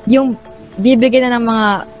think yung bibigyan na ng mga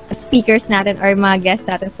speakers natin or mga guests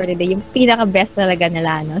natin for today, yung pinaka-best talaga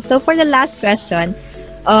nila, no? So, for the last question,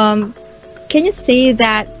 can you say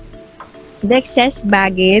that the excess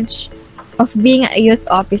baggage of being a youth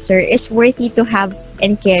officer is worthy to have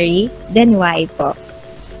and carry? Then why po?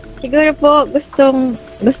 Siguro po, gusto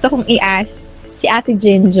kong i-ask si Ate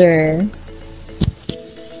Ginger.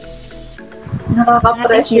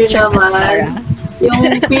 Nakaka-pressure naman.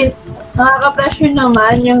 Nakaka-pressure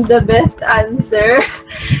naman yung the best answer.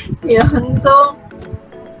 Yun. So,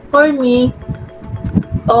 for me,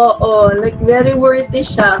 like very worthy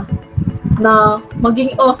siya na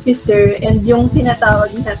maging officer, and yung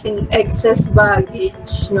tinatawag nating excess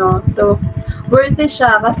baggage, no? So, worthy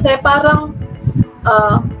siya kasi parang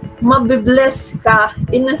mabibless ka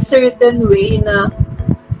in a certain way na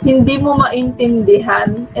hindi mo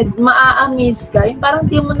maintindihan at maa-amaze ka. Yung parang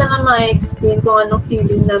di mo na lang ma-explain kung anong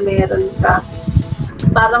feeling na meron ka.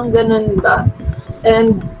 Parang ganun ba?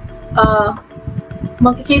 And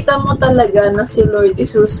makikita mo talaga na si Lord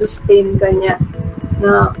isusustain ka niya.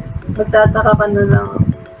 Na magtataka ka na lang,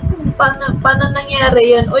 paano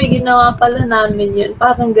nangyari yun? Uy, ginawa pala namin yun.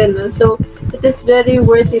 Parang ganun. So, it is very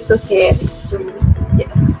worthy to carry.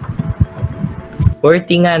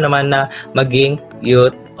 Worthy nga naman na maging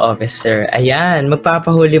youth officer. Ayan,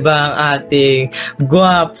 magpapahuli ba ang ating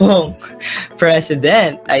gwapong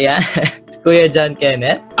president? Ayan, Kuya John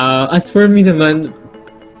Keneth? As for me naman,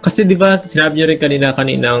 kasi di ba sinabi niyo rin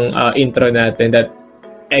kaninang intro natin that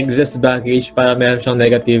excess baggage para meron siyang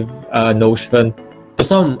negative notion to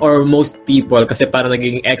some or most people kasi para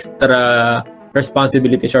naging extra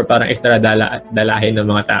responsibility or parang extra dalahin ng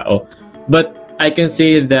mga tao. But I can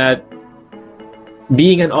say that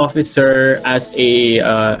being an officer as a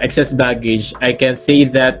excess baggage, I can say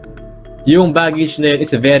that yung baggage na yun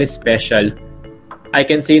is very special. I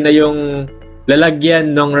can say na yung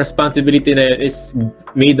lalagyan ng responsibility na yun is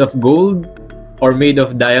made of gold or made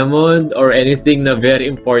of diamond or anything na very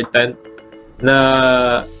important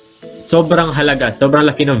na sobrang halaga, sobrang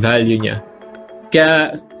laki ng value niya.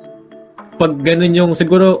 Kaya pag ganun yung,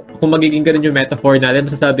 siguro kung magiging ganun yung metaphor natin,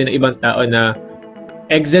 masasabi ng ibang tao na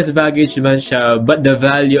excess baggage man siya, but the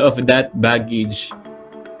value of that baggage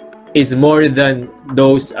is more than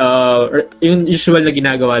those yung usual na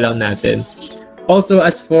ginagawa lang natin. Also,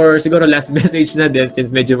 as for siguro last message na din,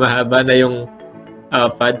 since medyo mahaba na yung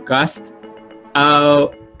podcast,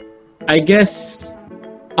 I guess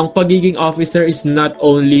ang pagiging officer is not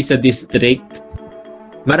only sa district.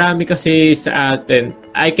 Marami kasi sa atin,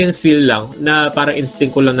 I can feel lang na parang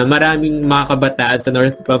instinct ko lang na maraming mga kabataan sa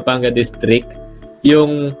North Pampanga District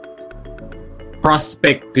yung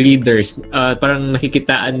prospect leaders, parang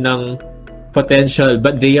nakikitaan ng potential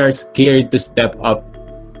but they are scared to step up.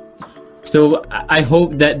 So I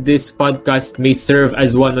hope that this podcast may serve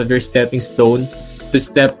as one of your stepping stone to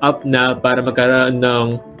step up na para magkaroon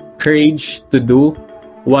ng courage to do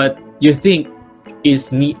what you think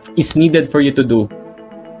is needed for you to do.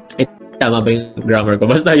 Tama ba yung grammar ko?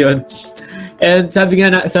 Basta yun. And sabi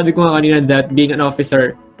ko nga kanina that being an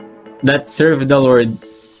officer that serve the Lord,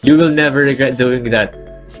 you will never regret doing that.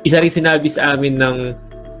 Isa rin sinabi sa amin ng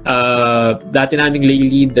dati naming lay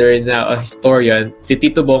leader na historian, si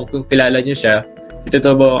Tito Bong, kung kilala niyo siya, si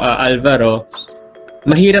Tito Bong Alvaro,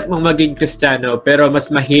 mahirap ang maging Kristiyano, pero mas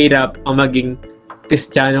mahirap ang maging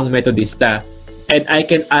Kristiyanong Metodista. And I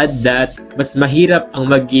can add that mas mahirap ang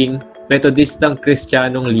maging Metodistang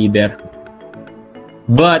Kristiyanong leader.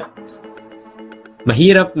 But,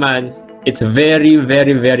 mahirap man, it's very,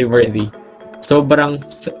 very, very worthy. Sobrang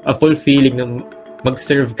fulfilling ng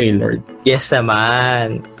mag-serve kay Lord. Yes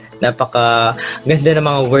naman. Napaka ganda ng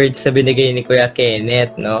mga words na binigay ni Kuya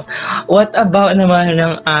Keneth, no? What about naman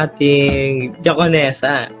ng ating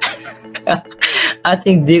diakonesa?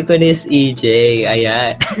 Ating Deaconess EJ,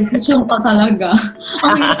 ayan. Siyang pa talaga.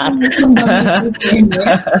 Ang yung gamit kay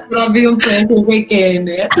Kenneth. Grabe yung pressure kay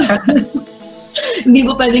Kenneth. Hindi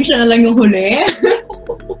ba pwedeng siya na lang yung huli?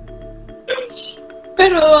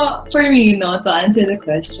 Pero for me, no, to answer the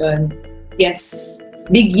question, yes.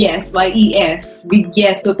 Big yes, Y-E-S. Big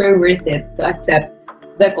yes, super worth it to accept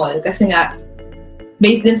the call. Kasi nga,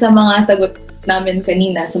 based din sa mga sagot namin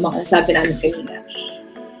kanina, sa mga nasabi namin kanina,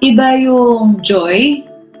 iba yung joy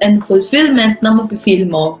and fulfillment na mafe-feel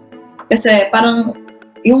mo. Kasi parang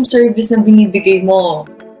yung service na binibigay mo,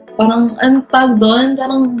 parang ang tawag doon,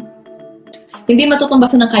 parang hindi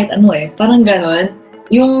matutumbasan ng kahit ano eh. Parang ganon.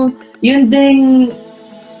 Yun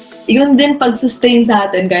din pag-sustain sa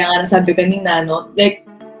atin, kaya nga nasabi kanina, no? Like,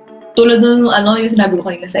 tulad nung yung sinabi ko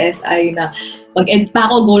kanina sa SI na mag-edit pa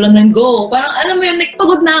ako, go lang ng go. Parang, mo yun, like,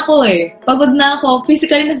 pagod na ako eh. Pagod na ako.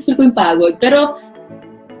 Physically, nag-feel ko yung pagod. Pero,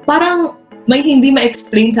 parang, may hindi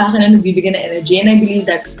ma-explain sa akin na nagbibigay ng energy. And I believe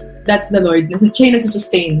that's the Lord. Siya yung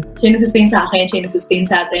nagsusustain. Siya yung nagsusustain sa akin. Siya yung nagsusustain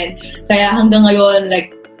sa atin. Kaya hanggang ngayon,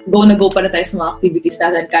 like, go na go pa na tayo sa mga activities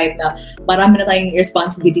natin kahit na marami na tayong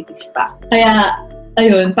responsibilities pa. Kaya,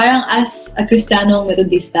 ayun, parang as a Kristiyanong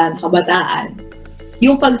Metodista na kabataan,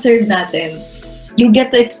 yung pag-serve natin, you get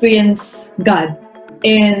to experience God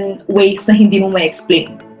in ways na hindi mo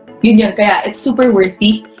ma-explain. Yun. Kaya it's super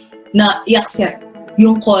worthy na i-accept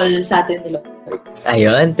yung call sa atin ni Lord.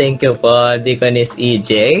 Ayun, thank you po, Deaconess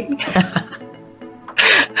EJ.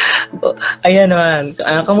 Ayan naman,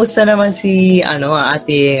 kamusta naman si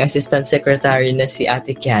ating Assistant Secretary na si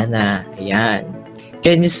Ate Kiana? Ayan.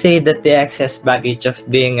 Can you say that the excess baggage of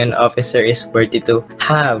being an officer is worthy to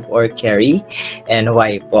have or carry? And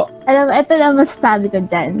why po? Alam mo, ito lang masasabi ko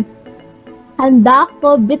dyan. Handa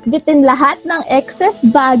ko bit-bitin lahat ng excess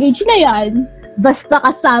baggage na yan. Basta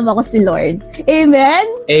kasama ko si Lord. Amen?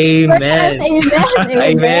 Amen.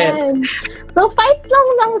 Amen. So, fight lang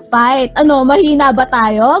ng fight. Mahina ba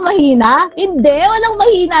tayo? Mahina? Hindi, walang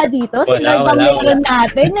mahina dito. Si Lord ang meron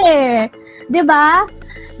natin eh. 'Di ba?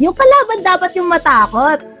 Yung kalaban dapat yung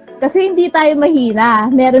matakot. Kasi hindi tayo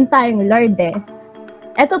mahina. Meron tayong Lord eh.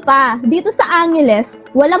 Eto pa, dito sa Angeles,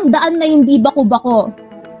 walang daan na hindi bako-bako.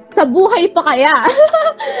 Sa buhay pa kaya.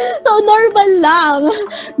 So, normal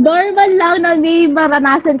lang na may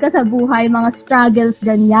maranasan ka sa buhay, mga struggles,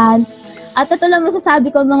 ganyan. At ito lang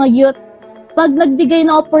masasabi ko, mga youth, pag nagbigay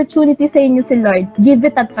ng opportunity sa inyo si Lord, give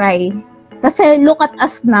it a try. Kasi look at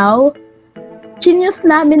us now, chinyos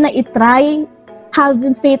namin na itry,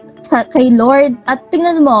 having faith kay Lord. At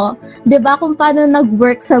tingnan mo, 'di ba kung paano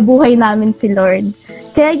nag-work sa buhay namin si Lord.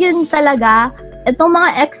 Kaya yun talaga, itong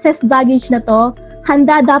mga excess baggage na to,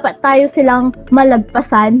 handa dapat tayo silang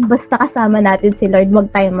malagpasan basta kasama natin si Lord,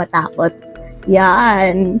 huwag tayong matakot.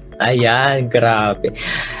 Yan. Ayan, grabe.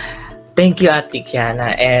 Thank you, Ate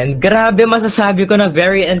Kiana. And grabe, masasabi ko na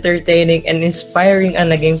very entertaining and inspiring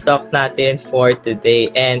ang naging talk natin for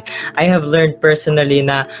today. And I have learned personally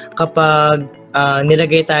na kapag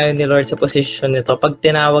nilagay tayo ni Lord sa posisyon nito, pag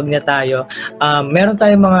tinawag niya tayo, meron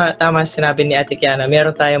tayong mga, tama sinabi ni Ate Kiana,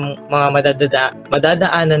 meron tayong mga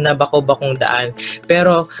madadaanan na bako-bakong daan.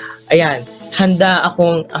 Pero, ayan, handa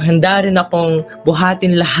rin akong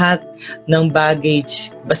buhatin lahat ng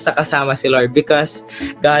baggage basta kasama si Lord because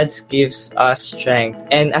God gives us strength.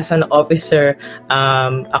 And as an officer,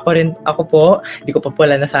 ako po, hindi ko pa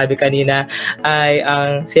pala nasabi kanina, ay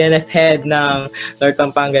ang CNF head ng North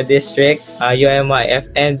Pampanga District,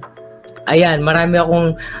 UMYF. And ayan, marami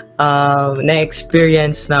akong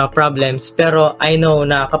na-experience na problems, pero I know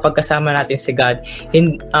na kapag kasama natin si God,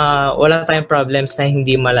 wala tayong problems na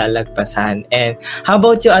hindi malalagpasan. And how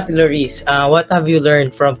about you, Ate Loris? What have you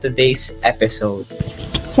learned from today's episode?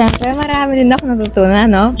 Siyempre, marami din ako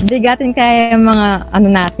natutunan, no? Bigatin kaya yung mga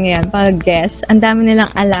natin ngayon, pag-guess. Ang dami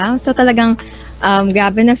nilang alam. So talagang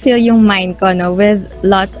grabe na feel yung mind ko, no? With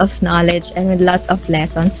lots of knowledge and with lots of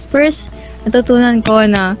lessons. First, natutunan ko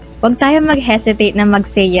na huwag tayo mag-hesitate na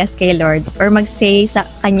mag-say yes kay Lord or mag-say sa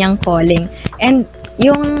kanyang calling. And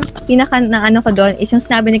yung pinaka na ko doon is yung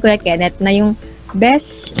sinabi ni Kuya Keneth na yung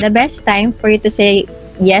the best time for you to say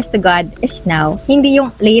yes to God is now. Hindi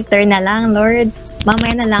yung later na lang, Lord.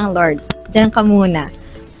 Mamaya na lang, Lord. Diyan ka muna.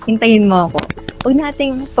 Hintayin mo ako. Huwag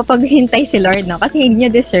nating papaghintay si Lord, no? Kasi hindi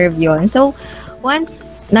niya deserve yon. So, once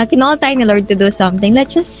na kinall tayo ni Lord to do something,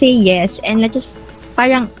 let's just say yes and let's just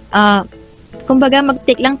parang, kumbaga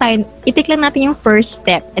i-take lang natin yung first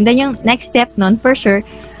step. And then yung next step nun, for sure,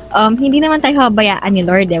 hindi naman tayo habayaan ni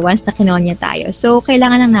Lord once na kinall niya tayo. So,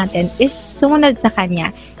 kailangan lang natin is sumunod sa Kanya.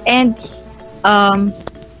 And,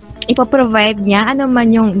 ipoprovide niya ano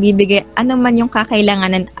man yung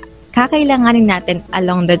kakailanganin natin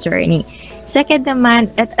along the journey. Second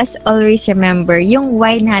naman, let us always remember yung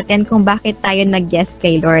why natin kung bakit tayo nag-yes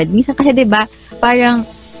kay Lord. Minsan kasi 'di ba, parang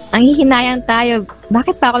ang hihinayang tayo,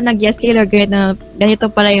 bakit pa ako nag-yes kay Lord?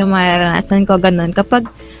 Ganito pala yung mararanasan ko, ganun.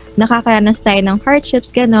 Kapag nakakaranas tayo ng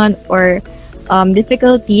hardships, ganun, or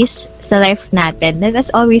difficulties sa life natin, let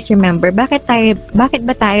us always remember, bakit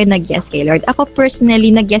ba tayo nag-yes kay Lord? Ako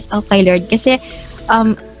personally, nag-yes ako kay Lord kasi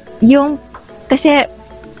yung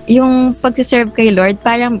pag-serve kay Lord,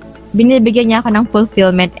 parang binibigyan niya ako ng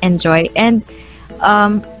fulfillment and joy. And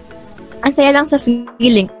ang saya lang sa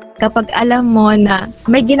feeling kapag alam mo na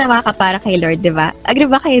may ginawa ka para kay Lord, di ba? Agree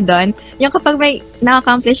ba kayo doon? Yung kapag may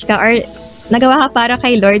na-accomplish ka or nagawa ka para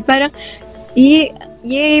kay Lord, parang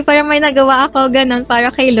yay, parang may nagawa ako ganun para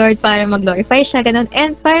kay Lord, para mag-glorify siya, ganun.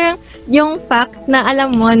 And parang yung fact na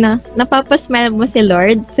alam mo na napapasmile mo si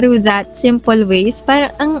Lord through that simple ways,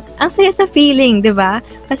 parang ang saya sa feeling, di ba?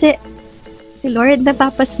 Kasi si Lord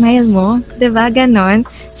napapasmile mo, 'di ba? Ganon.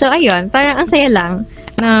 So ayun, parang ang saya lang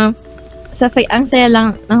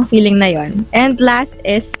ng feeling na 'yon. And last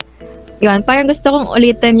is yun, parang gusto kong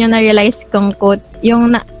ulitin yung na-realize kong quote,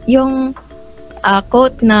 yung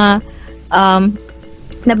quote na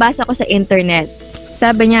nabasa ko sa internet.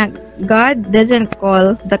 Sabi niya, God doesn't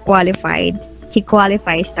call the qualified, He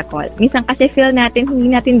qualifies the call. Minsan kasi feel natin,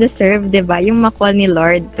 hindi natin deserve, 'di ba? Yung ma-call ni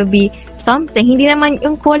Lord to be something. Hindi naman,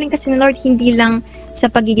 yung calling kasi ni Lord, hindi lang sa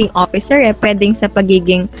pagiging officer, pwedeng sa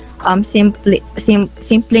pagiging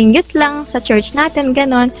simpleng youth lang sa church natin,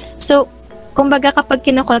 ganon. So, kumbaga kapag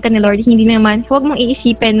kinukall ka ni Lord, hindi naman, huwag mong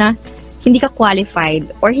iisipin na hindi ka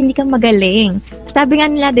qualified or hindi ka magaling. Sabi nga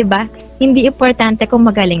nila, 'di ba? Hindi importante kung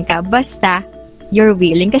magaling ka, basta you're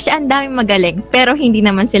willing. Kasi ang daming magaling, pero hindi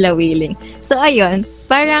naman sila willing. So, ayun,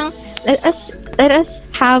 parang let us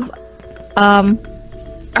have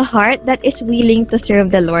a heart that is willing to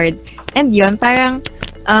serve the Lord. And yun, parang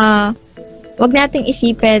wag nating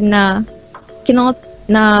isipin na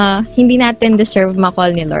hindi natin deserve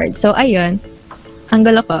ma-call ni Lord. So, ayun, ang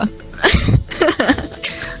gulo ko.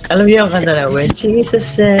 Alam niyo yung kanta na, when Jesus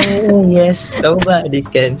said yes, nobody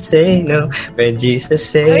can say no. When Jesus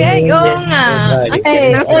said yes, nobody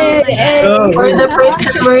can say no. For the praise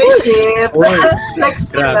and worship.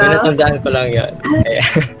 Grabe, natandaan ko lang yan.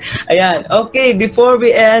 Ayan, okay, before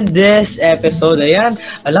we end this episode, ayan,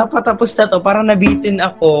 patapos na to, parang nabitin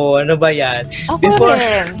ako. Ano ba yan?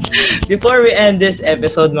 Before we end this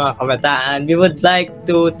episode, mga kabataan, we would like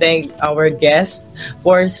to thank our guests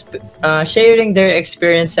for sharing their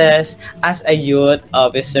experiences as a youth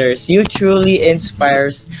officers. You truly inspire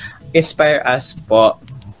us po.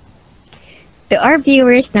 To our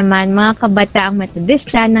viewers naman, mga kabataang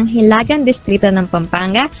metodista ng Hilagang Distrito ng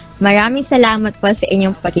Pampanga, maraming salamat po sa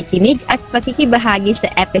inyong pakikinig at pakikibahagi sa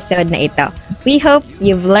episode na ito. We hope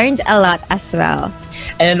you've learned a lot as well.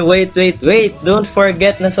 And wait, don't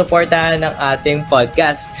forget na suportahan ng ating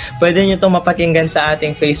podcast. Pwede nyo itong mapakinggan sa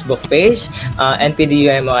ating Facebook page,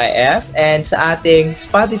 NPDUMOIF, and sa ating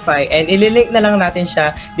Spotify. And ililink na lang natin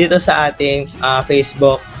siya dito sa ating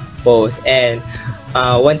Facebook post. And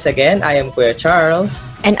once again, I am Kuya Charles.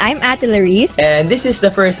 And I'm Ate Laris. And this is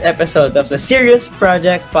the first episode of the SIRIUS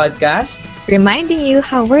Project Podcast, reminding you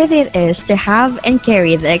how worth it is to have and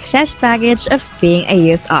carry the excess baggage of being a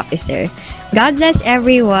youth officer. God bless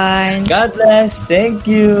everyone. God bless. Thank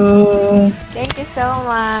you. Thank you so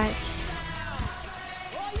much.